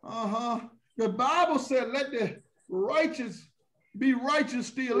 The Bible said, let the righteous be righteous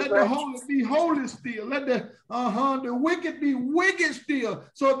still. Let the holy be holy still. Let the wicked be wicked still.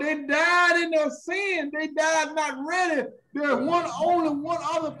 So they died in their sin. They died not ready. There's only one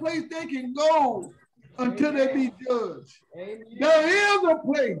other place they can go until they be judged. Amen. There is a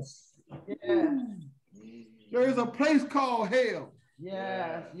place. Yeah. There is a place called hell.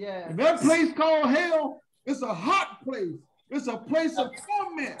 Yes, yes. And that place called hell is a hot place. It's a place of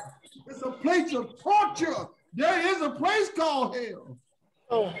torment. It's a place of torture. There is a place called hell.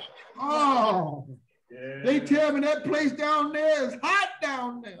 Oh. Yeah. They tell me that place down there is hot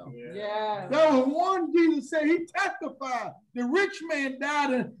down there. Yeah. There was one, Jesus said, he testified. The rich man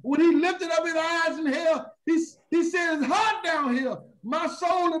died, and when he lifted up his eyes in hell, he said, it's hot down here. My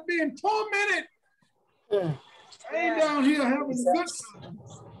soul is being tormented. I ain't down here having a good time.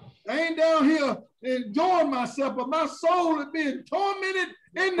 I ain't down here enjoying myself, but my soul is being tormented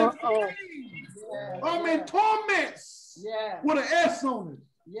in the flames. I'm in torments with an S on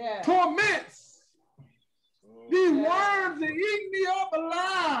it. Torments. These worms are eating me up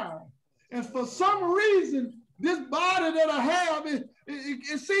alive. And for some reason, this body that I have, it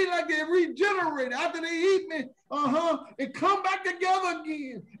seems like it regenerated. After they eat me, it come back together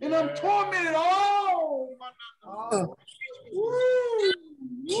again. And I'm tormented all my life. Woo!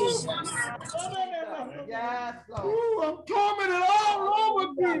 Jesus. Ooh, I'm tormented all over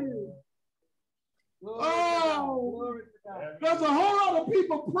again. Oh, there's a whole lot of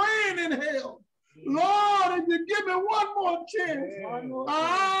people praying in hell. Lord, if you give me one more chance,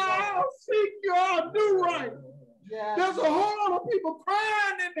 I'll seek you, I'll do right. There's a whole lot of people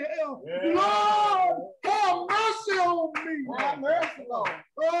crying in hell. Lord, have mercy on me. Have mercy, Lord.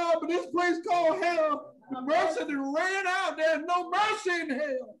 Oh, but this place called hell, the mercy that ran out. There's no mercy in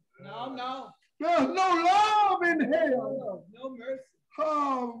hell. No. There's no love in hell. No mercy.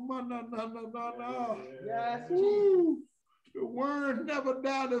 Oh, no. Yes, Ooh, the worms never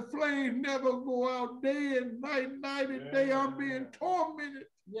die, the flames never go out day and night, night and day. I'm being tormented.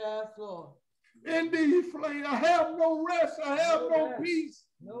 Yes, Lord. In these flames, I have no rest. I have no peace.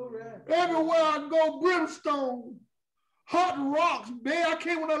 No rest. Everywhere I go, brimstone, hot rocks, bed. I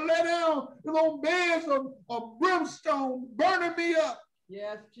can't want to lay down in those beds of brimstone burning me up.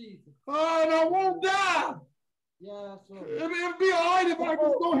 Yes, Jesus. Oh, and I won't die. Yes, Lord. It'd be all right if I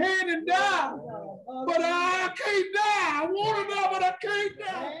could go ahead and die. But I can't die. I want to die, but I can't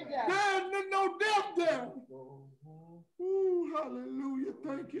die. There's no death there. Ooh, hallelujah.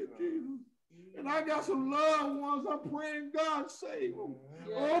 Thank you, Jesus. And I got some loved ones. I'm praying God save them.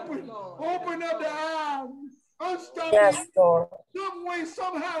 Yes, open up their eyes. Unstop Yes, Lord. some way,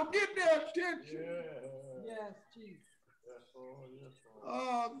 somehow get their attention. Yes, Jesus.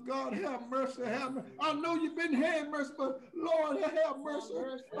 Oh, God, have mercy. I know you've been having mercy, but Lord, have mercy.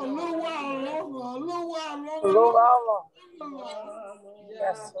 A little while longer. A little while longer.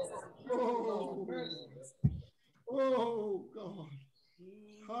 Yes, Lord. Oh, God.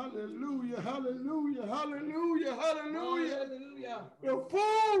 Hallelujah. The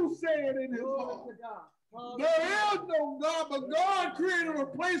fool said in his heart, there is no God, but God created a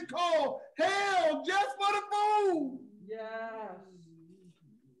place called hell just for the fool. Yes.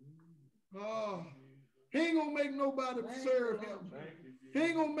 Oh, he ain't gonna make nobody serve him. He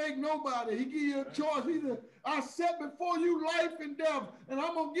ain't gonna make nobody. He give you a choice. Either I set before you life and death, and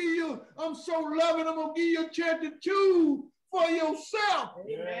I'm so loving, I'm gonna give you a chance to choose for yourself.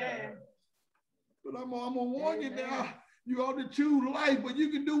 Amen. But I'm gonna warn you now. You ought to choose life, but you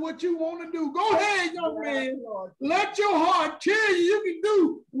can do what you want to do. Go ahead, young man. Let your heart tell you. You can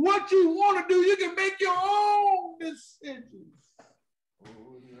do what you want to do. You can make your own decisions.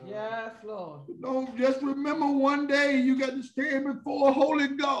 Yes, Lord. Don't just remember one day you got to stand before a holy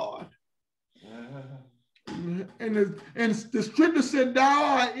God. And the scripture said, thou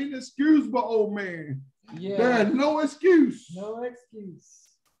art inexcusable, old man. Yeah. There is no excuse. No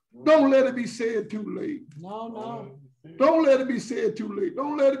excuse. Don't let it be said too late. No. Don't let it be said too late.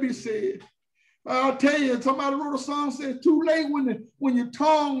 Don't let it be said. I'll tell you, somebody wrote a song says, too late when your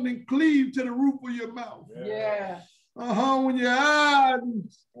tongue and cleave to the roof of your mouth. Yeah. When your eyes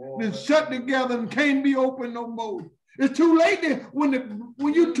been shut together and can't be open no more. It's too late when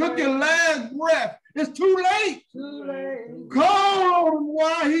you took your last breath. It's too late. Too late. Call on him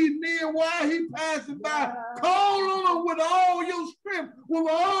while he's near, while he's passing by. Call on him with all your strength, with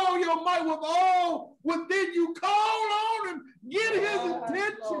all your might, with all within you. Call on him. Get his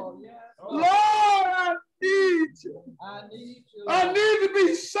attention. Lord, I need you. I need to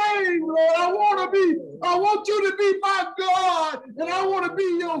be saved, Lord. I want you to be my God, and I want to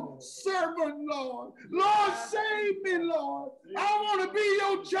be your servant, Lord. Lord, save me, Lord. I want to be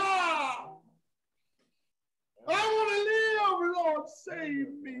your child. I want to live, Lord. Save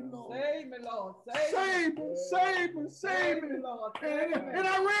me, Lord. Save me, Lord. Save me, Lord. And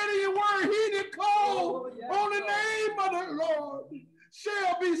I read in your word, he that calls on the name of the Lord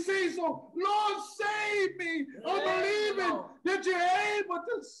shall be saved. So, Lord, save me. I'm believing that you're able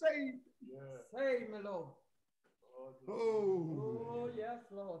to save me. Save me, Lord. Oh, yes,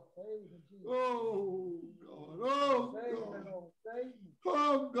 Lord. Save me, Jesus. Oh, God. Save me, Lord. Save me.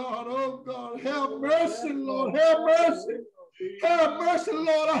 Oh, God. Have mercy, Lord. Have mercy. Have mercy,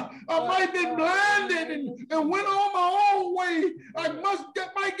 Lord. I might be blinded and went on my own way. I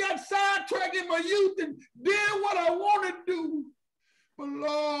might got sidetracked in my youth and did what I want to do. But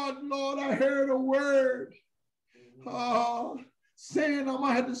Lord, I heard a word saying I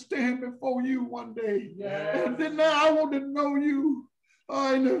might have to stand before you one day. Yes. And then now I want to know you.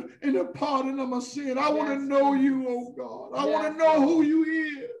 in the pardon of my sin. I want to know you, oh God. I want to know who you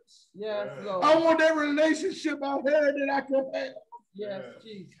is. Yes, Lord. I want that relationship I heard that I could have. Yes,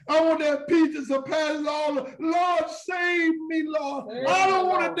 Jesus. I want that peace that surpasses all. Lord, save me, Lord. I don't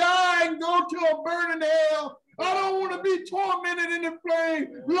want to die and go to a burning hell. I don't want to be tormented in the flame.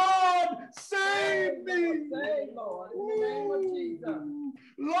 Lord, save me. Save, Lord, in the name of Jesus.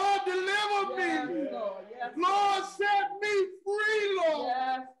 Lord, deliver me. Yes, Lord. Yes, Lord, set me free, Lord.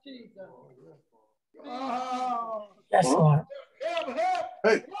 Yes, Jesus. Yes, Lord. Help. Hey.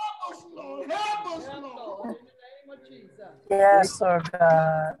 Help us, Lord. Help us, Yes, Lord. Lord, in the name of Jesus. Yes, Lord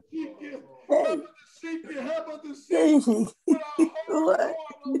God. Seek you. Help us to seek you. Help us to seek you. With our whole What? heart,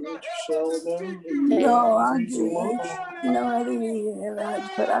 oh God. Help us to seek you. No, I didn't. No, I didn't eat it,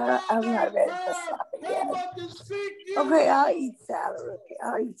 but I'm not ready for supper yet. Help us to seek you. Okay, I'll eat salad. Okay,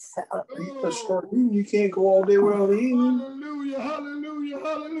 I'll eat salad. You can't go all day without eating.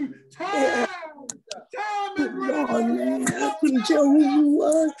 Hallelujah. Time is Lord, running man, I out. couldn't tell who you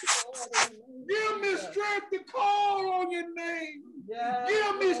was. Give me strength to call on your name. Yes,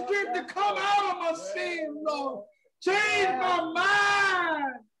 Give me Lord. strength to Yes, come Lord. out of my sin, Lord. Change my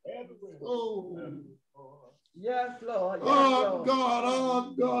mind. Oh. Yes, Lord. Yes, Oh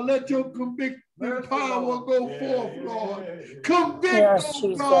Lord. God, let your convicting power go forth, Lord. Convict, Yes,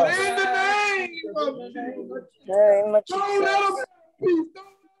 oh God, Jesus. in the name of In the name of Jesus. Name of Don't let them Jesus. peace,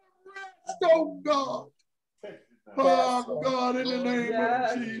 don't let them rest, oh God. Oh God, in the name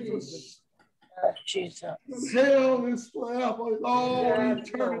Yes, of Jesus. Yes, Jesus. Hell is forever, it's all Yes, Lord.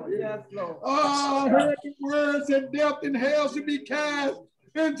 eternity. Yes, Lord. I heard the words that death and hell should be cast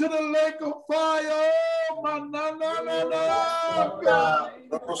into the lake of fire. Oh, my, no, God.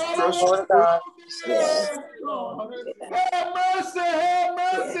 I don't Lord want God. to go there, God. Have mercy, have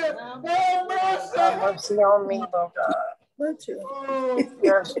mercy, have mercy. Have mercy on me, Lord God. Oh,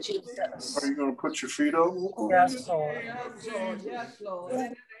 Yes, Jesus. Are you going to put your feet up? Yes, Lord. Yes, Lord. Yes, Lord.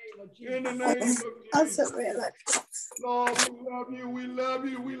 in the name of I Jesus. said, man, Lord, we love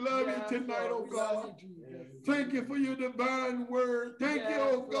you tonight, oh God. Thank you for your divine word. Thank you,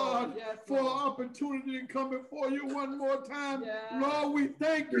 oh God, for an opportunity to come before you one more time. Lord, we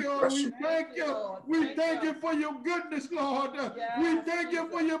thank you. We thank you. We thank you for your goodness, Lord. We thank you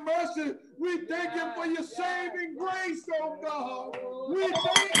for your mercy. We thank you for your saving grace, oh God. We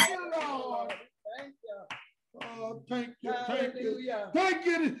thank you, Lord. Thank you. Oh, thank you. Hallelujah. Thank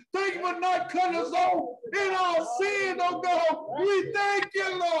you for not cutting us off in our sin, oh God. We thank you,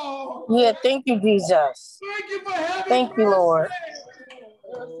 Lord. Yeah, thank you, Jesus. Thank you for having Thank you, mercy. Lord.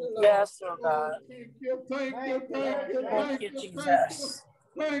 Yes, Lord God. Thank you, Jesus.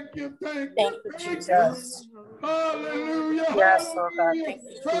 Thank you. Thank you, Jesus. Hallelujah. Yes, Lord God. Thank you,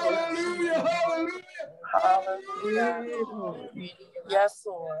 Jesus. Hallelujah. Hallelujah. Yes,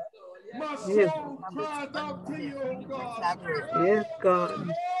 Lord. My soul cries out to you, oh God. Yes, God.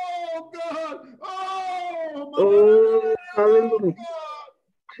 Oh God. Oh, hallelujah.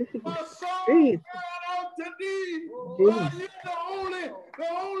 My soul cried out to thee. You're the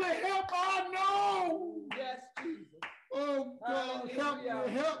only help I know. Yes, Jesus. Oh God,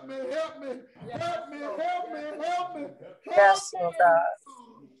 help me. Yes, Lord God.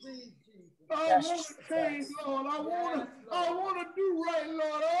 I want to change, Lord. I want to do right,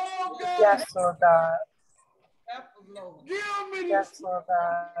 Lord. Oh God. Yes, Lord God. Give me Yes, Lord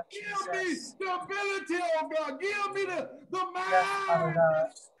God. Give me Jesus. the ability, oh God. Give me the mind. Yes, Father God.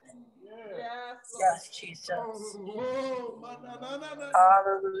 Yes, Jesus.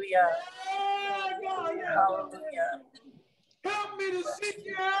 Hallelujah. Hallelujah. Help me to seek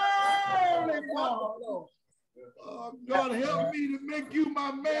you early, God. God, help me to make you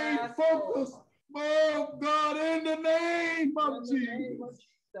my main focus. Oh, God, in the name of Jesus.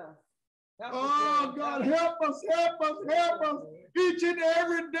 Oh, God, help us each and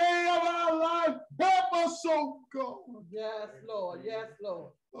every day of our life. Help us, oh God. Yes, Lord.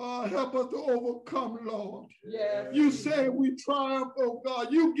 Help us to overcome, Lord. Yes. You say we triumph, oh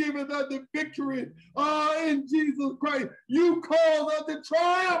God. You give us the victory in Jesus Christ. You cause us to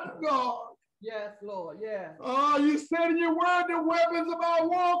triumph, God. Yes, Lord. Yes. You said in your word the weapons of our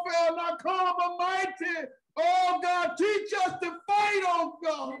warfare are not carnal but mighty. Oh God, teach us to fight, oh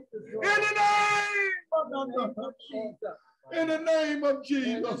God. In the name of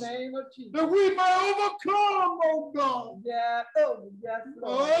Jesus. That we may overcome, oh God. Yeah. Oh, yes,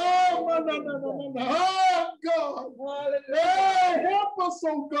 Lord. Oh, no. Oh, God. Hey, help us,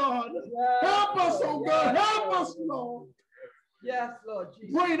 oh God. Help us, oh God. Help us, Lord. Yes, Lord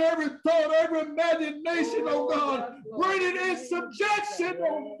Jesus. Bring every thought, every imagination, oh God. Bring it in subjection,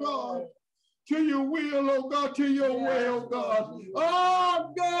 oh God, to your will, oh God, to your way, oh God.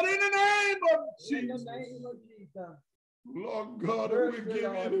 Oh God, in the name of Jesus. Lord God, we give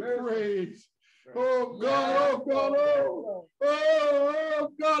you the praise. Oh God, oh God,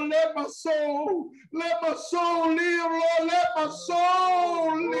 oh God, let my soul live, Lord, let my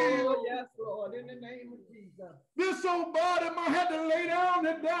soul live. Yes, Lord, in the name of Jesus. This old body might have to lay down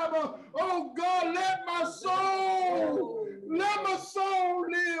and die, but oh God, let my soul live,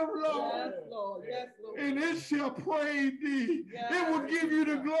 Lord. Yes, Lord, yes, Lord. And it shall praise thee. It will give you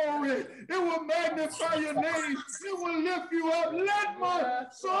the glory. It will magnify your name. It will lift you up. Let my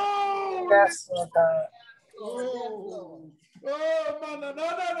soul. Yes, Lord God. Oh, no.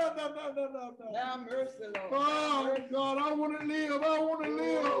 Have mercy, Lord. Oh, God, I want to live. I want to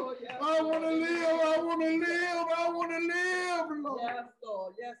live. I want to live. I want to live. I want to live, Lord. Yes,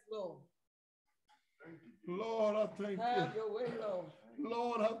 Lord. Yes, Lord. Lord, I thank you. Have your way, Lord.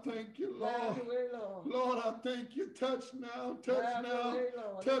 Lord, I thank you, Lord. Have your way, Lord. Lord, I thank you. Touch now, touch Have your now, way,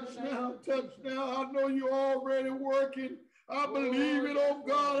 Lord. touch now, touch now. I know you're already working. I believe it, oh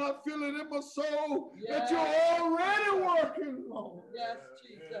God. I feel it in my soul that you're already working, Lord. Yes,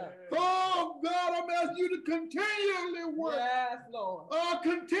 Jesus. Oh God, I'm asking you to continually work. Yes, Lord.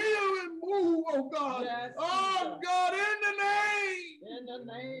 Continually move, oh God. Yes, oh God, in the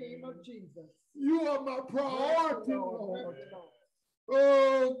name of Jesus. You are my priority, Lord.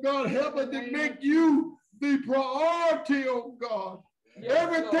 Oh God, help us to make you the priority, oh God. Yes,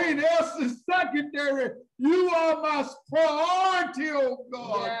 everything else is secondary. You are my priority, oh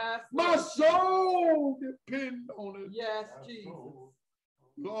God. Yes, my soul depends on it. Yes, Jesus.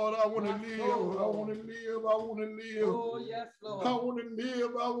 Lord, I want to live. I want to live. I want to live. Oh, yes, Lord. I want to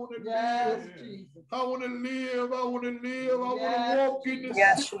live. I want to yes, live. Jesus. I want to live. I want to live. I want to walk in the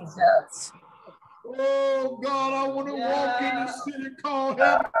yes, city. Jesus. Oh God, I want to walk in the city called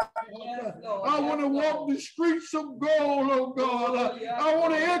heaven. Yes, I want to walk the streets of gold, oh God. I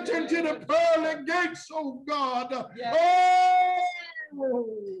want to enter into the pearly gates, oh God. Oh,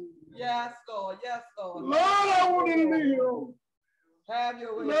 yes, Lord. Yes, Lord. Lord, I want to live. Have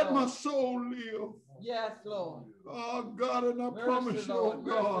your way, Let Lord. my soul live. Yes, Lord. Oh God, and I promise you, oh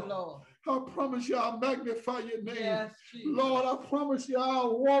God. I promise you I'll magnify your name. Yes, Lord, I promise you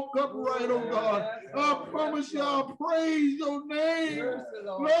I'll walk upright, oh God. I promise you I'll praise your name.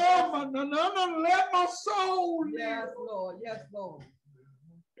 Lord, let my soul live. Yes, Lord. Yes, Lord.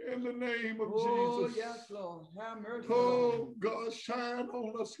 In the name of Jesus. Oh, yes, Lord. Have mercy. Oh, God, shine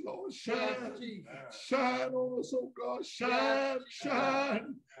on us, Lord. Shine. Yes, shine on us, oh God. Shine,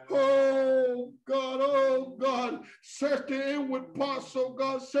 shine. Oh, God. Search the inward parts, oh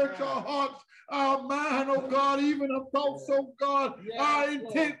God. Search our hearts, our mind, oh God. Even our thoughts, oh God. Our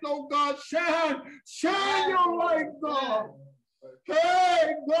intent, oh God. Shine your light, God.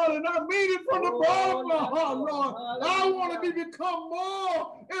 Hey, God, and I mean it from the bottom of my heart, Lord. I want to become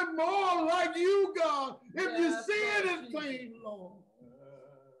more and more like you, God. If you see anything, Lord.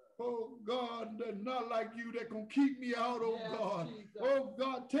 Oh, God, that's not like you that can keep me out, oh God. Oh,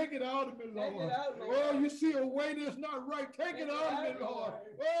 God, take it out of me, Lord. Oh, you see a way that's not right. Take it out of me, Lord.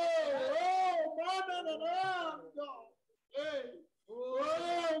 Oh, God. Hey.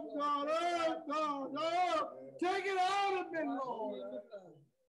 Oh, God, take it out of me, Lord.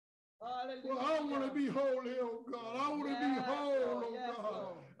 Well, I want to be holy, oh God. I want to be whole, oh God.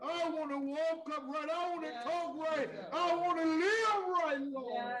 I want to walk upright. I want to talk right. I want to live right,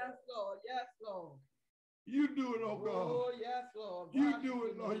 Lord. Yes, Lord. Yes, Lord. You do it, oh God. Oh, yes, Lord. You do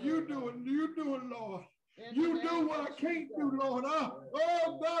it, Lord. You do it, Lord. You do what I can't do, Lord.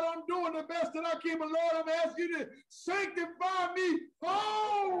 Oh, God, I'm doing the best that I can, but Lord, I'm asking you to sanctify me.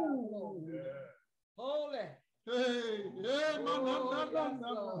 Oh, holy. Hey, no.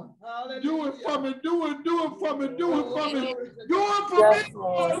 Do it for me. Do it for me. Do it for me. Do it for yes, me.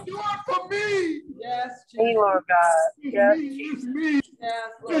 Lord. Do it for me. Yes, me, Lord God. Yes, It's me. Yes,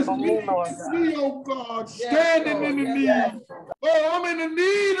 It's Lord. me, Lord it's God. me, oh God, standing in the need. Oh, I'm in the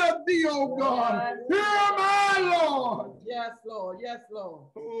need of thee, oh God. Here am I, Lord. Yes, Lord. Yes,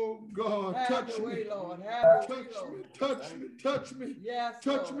 Lord. Oh God, touch me. Lord. Touch me. Yes,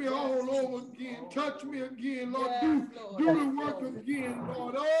 touch me all over again. Touch me again, Lord. Do the work again,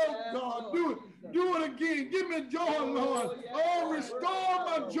 Lord. Oh God, do it again. Give me joy, Lord. Oh, restore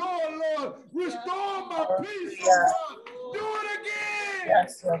my joy, Lord. Restore my peace, oh God. Do it again.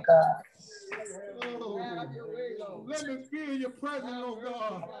 Yes, Lord God. Oh, let me feel your presence, oh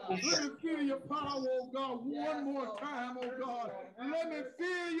God. Let me feel your power, oh God, one more time, oh God. Let me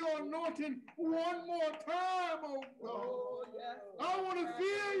feel your anointing one more time, oh God. I want to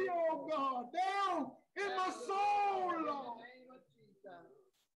feel you, oh God, down in my soul, Lord.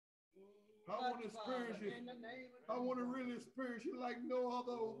 I want to experience you. I want to really experience you like no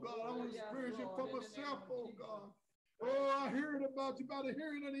other, oh God. I want to experience you for myself, oh God. Oh, I heard about you by the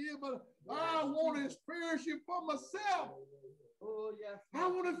hearing of the ear, but I want to experience you for myself. Oh, yes. I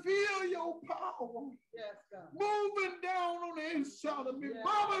want to feel your power. Yes, God. Moving down on the inside of me. Yes,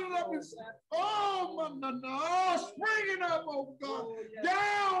 Bubbling up. Lord. Oh, my, springing up, oh God. Oh, yes.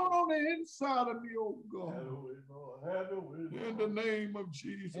 Down on the inside of me, oh God. Have your way, Lord. Have your way, Lord. In the name of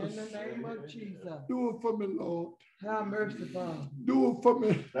Jesus. In the name of Jesus. Do it for me, Lord. Have mercy, Father. Do it for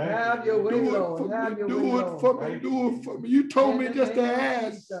me. Have your way, Do it Lord. for Have me. your way, Do it Lord. for me. Do it for me. You told me In the just to name of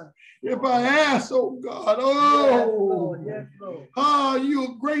ask. Jesus. If I ask, oh God, Yes, oh, Lord. Yes, Lord. ah,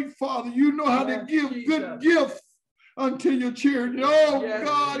 you're a great Father. You know how to Yes, give Jesus. good gifts unto your children. Oh Yes,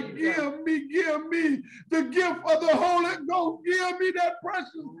 God, Jesus. give me the gift of the Holy Ghost. Give me that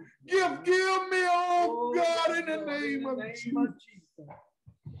precious gift. Give me, oh God, in the name of Jesus.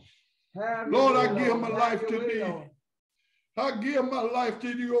 Have Lord, your I way, give Lord. my Have life your to way, thee. Lord. I give my life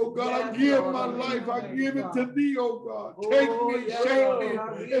to thee, oh God. Yes, I give Lord. my In life. the I name give of it to God. thee, oh God. Oh, Take me, yes, shape Lord. me,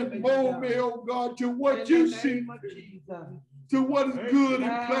 Have your and way, mold God. me, oh God, to what In you the see, name of Jesus. to what is good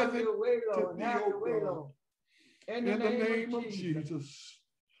and Have pleasant your way, to Lord. thee, Have your oh way, God. Lord. In In the name of Jesus.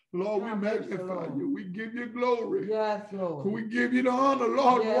 Lord, we Have mercy, magnify Lord. you. We give you glory. Yes, Lord. We give you the honor,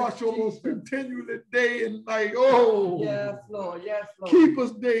 Lord. Yes, Watch over us Jesus. continually day and night. Oh, Yes, Lord. Yes, Lord. keep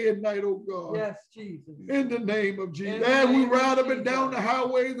us day and night, oh God. Yes, Jesus. In the name of Jesus. In the As we name of ride up and down Jesus. the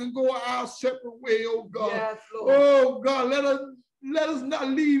highways and go our separate way, oh God. Yes, Lord. Oh God, let us not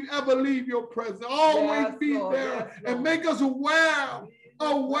ever leave your presence. Always Yes, be Lord. there Yes, and Lord. make us aware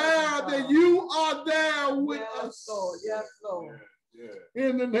that you are there with Yes, us. Lord. Yes, Lord.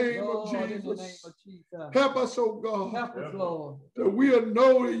 In the name of Lord, in the name Jesus. of Jesus. Help us, oh God. Help us, Lord. That we'll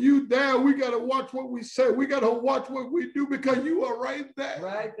know that you there. We got to watch what we say. We got to watch what we do because you are right there.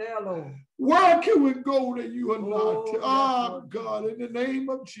 Right there, Lord. Where can we go that you are not? yes, Ah, Lord God, in the name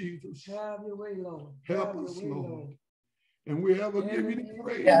of Jesus. Have your way, Lord. Help Have us, your way, Lord. And we ever In give the you the name of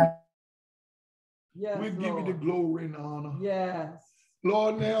praise. Yes, We give you Lord. the glory and honor. Yes.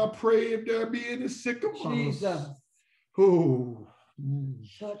 Lord, now I pray if there be any sick among Jesus. us. Oh.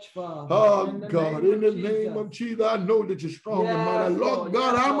 Touch, Father. Oh, In the God, name in the of name Jesus. of Jesus, I know that you're strong and mighty. Yes, Lord Lord.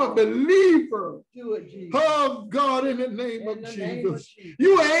 God, Yes, I'm Lord. a believer. Do it, Jesus. Oh, God, in the name In of the name of Jesus. Jesus.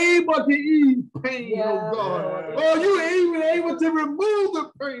 You are able to ease pain, Yes, oh God. Lord. Oh, you are even able to remove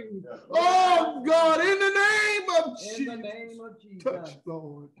the pain. Oh, God, in the name of Jesus. In the name of Jesus. Touch,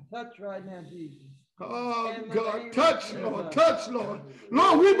 Lord. Touch right now, Jesus. Oh, In the God, name touch, of Lord, Jesus. touch, Lord.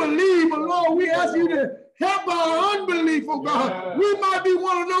 Lord, we believe, but Lord, we ask you to help our unbelief, oh God. Yes. We might be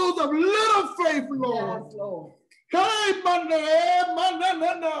one of those of little faith, Lord. Yes, Lord. Hey,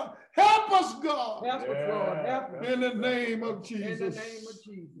 help us, God. Help us, Lord. Help us. In the name of In Jesus. the name of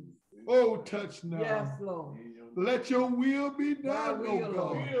Jesus. Oh, touch now. Yes, Lord. Let your will be Thy done, will, oh God.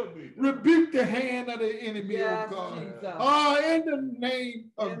 Lord. Rebuke the hand of the enemy, Yes, oh God. Jesus. In the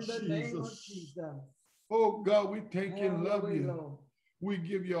name of In the name of Jesus. Jesus. Oh God, we thank you and Have your love way, you. Lord. We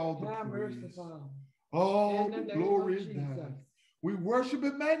give you all the Have mercy, praise. Father. All In the the name glory of is thine. Jesus. We worship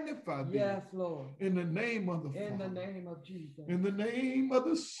and magnify thee. Yes, Lord. In the name of the In the Father. name of Jesus. In the name of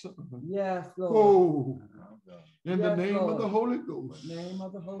the Son. Yes, Lord. Oh, in the Yes, name of Lord. the Holy Ghost. Name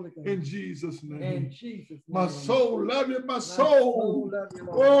of the Holy Ghost. In Jesus' name. In Jesus' name. My soul love you, my My soul. love you,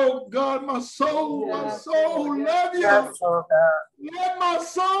 Lord. Oh God, my soul, my Yes, soul Lord. love you. Yes, Lord God. Let my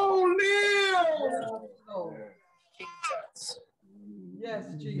soul live. Yes, Lord. Jesus. Yes,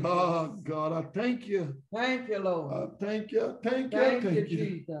 Jesus. Oh God, I thank you. Thank you, Lord. I thank you. I thank you. I Thank you, thank you.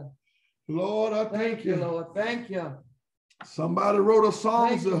 Jesus. Lord, I Thank you, Lord. Thank you. Somebody wrote a song.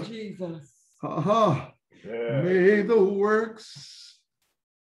 Thank you, Jesus. Yeah. May the works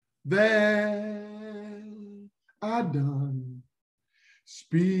that I done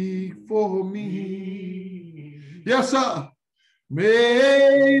speak for me. Yes, sir.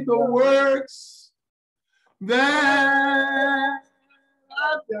 May the works that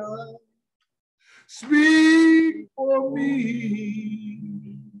I done speak for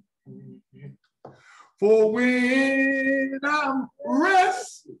me. For when I'm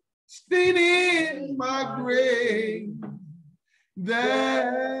resting in my grave,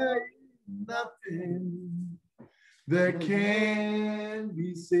 there's nothing that can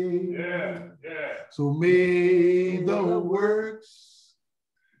be said. So may the works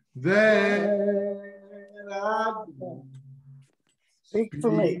that I've done Speak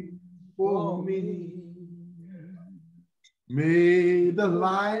for me. for me. May the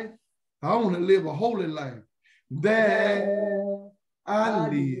life, I want to live a holy life, that I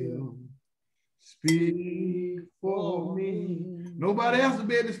live, speak for me. Nobody else will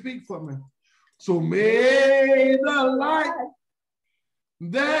be able to speak for me. So may the life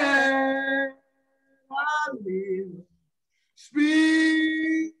that I live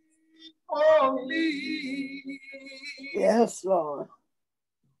speak for me. Yes, Lord.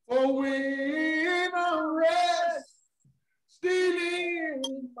 For when I rest still in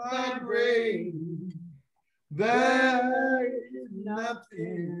my grave, there is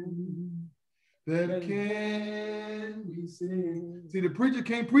nothing that can be said. See, the preacher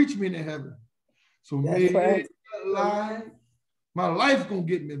can't preach me into heaven. So That's right. My life gonna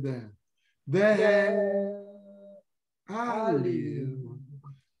get me there. There I live.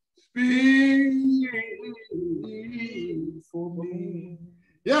 Speak for me.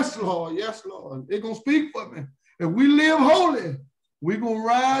 Yes, Lord. Yes, Lord. They're gonna speak for me. If we live holy, we're gonna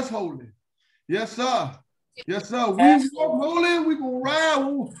rise holy. Yes, sir. Yes, sir. We walk holy, we're gonna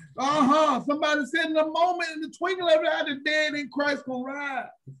rise. Somebody said in a moment, in the twinkling of an eye, the dead in Christ gonna rise.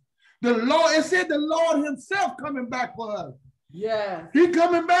 The Lord, it said the Lord himself coming back for us. Yes. He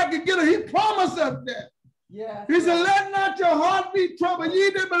coming back and get us. He promised us that. Yes. He said, let not your heart be troubled. Ye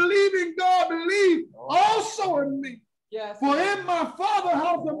that believe in God, believe also in me. Yes. For in my Father's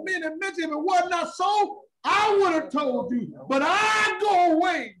house are many mansions. If it was not so, I would have told you. But I go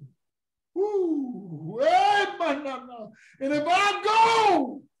away. Ooh, and if I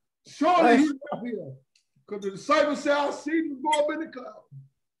go, surely he's not here. Because the disciples said, I'll see you go up in the cloud.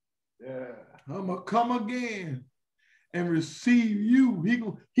 Yeah. I'm going to come again and receive you.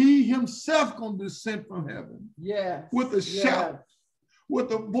 He himself going to descend from heaven. Yes. With a shout, with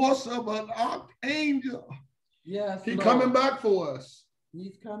the voice of an archangel. Yes. He's coming back for us.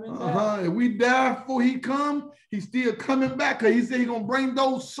 He's coming back. If we die before he come, he's still coming back because he said he's going to bring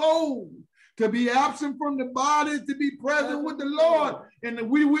those souls to be absent from the body, to be present with the Lord. And if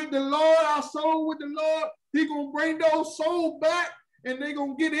we with the Lord, our soul with the Lord, he's going to bring those souls back and they're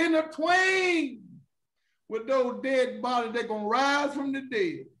going to get intertwined with those dead bodies. They're going to rise from the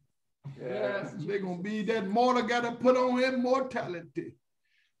dead. Yes. They're going to be that mortal got to put on immortality.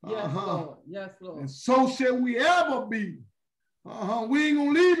 Yes, Lord. Yes, Lord. And so shall we ever be. We ain't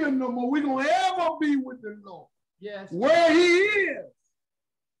going to leave him no more. We're going to ever be with the Lord. Yes. Where he is,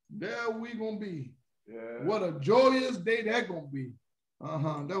 there we going to be. Yeah. What a joyous day that going to be.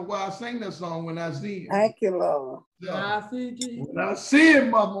 That's why I sing that song, When I See Him. Thank you, Lord. When I see Jesus. When I see him,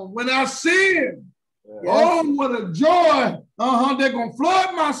 mama. When I see him. Yes. Oh, what a joy. They're going to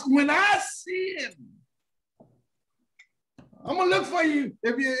flood my, when I see him. I'm going to look for you.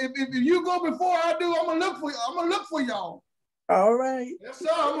 If you go before I do, I'm going to look for you. I'm going to look for y'all. All right. Yes, sir.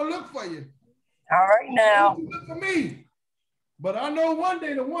 I'm going to look for you. All right now. Look for me. But I know one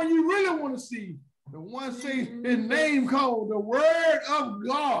day the one you really want to see, the one say his name called the Word of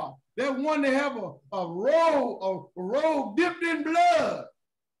God. That one that have a robe dipped in blood.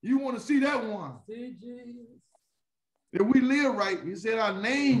 You want to see that one. See Jesus. If we live right, he said our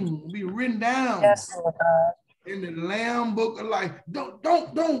name will be written down. Yes, Lord God. In the Lamb Book of Life. Don't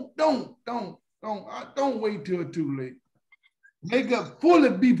wait till it's too late. Make up, fully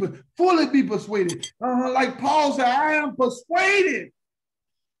be persuaded. Like Paul said, I am persuaded.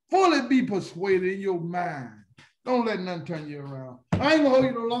 Fully be persuaded in your mind. Don't let nothing turn you around. I ain't gonna hold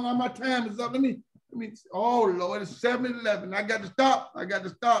you no longer. My time is up. Let me. Oh Lord, it's 7:11. I got to stop.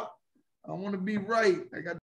 I want to be right.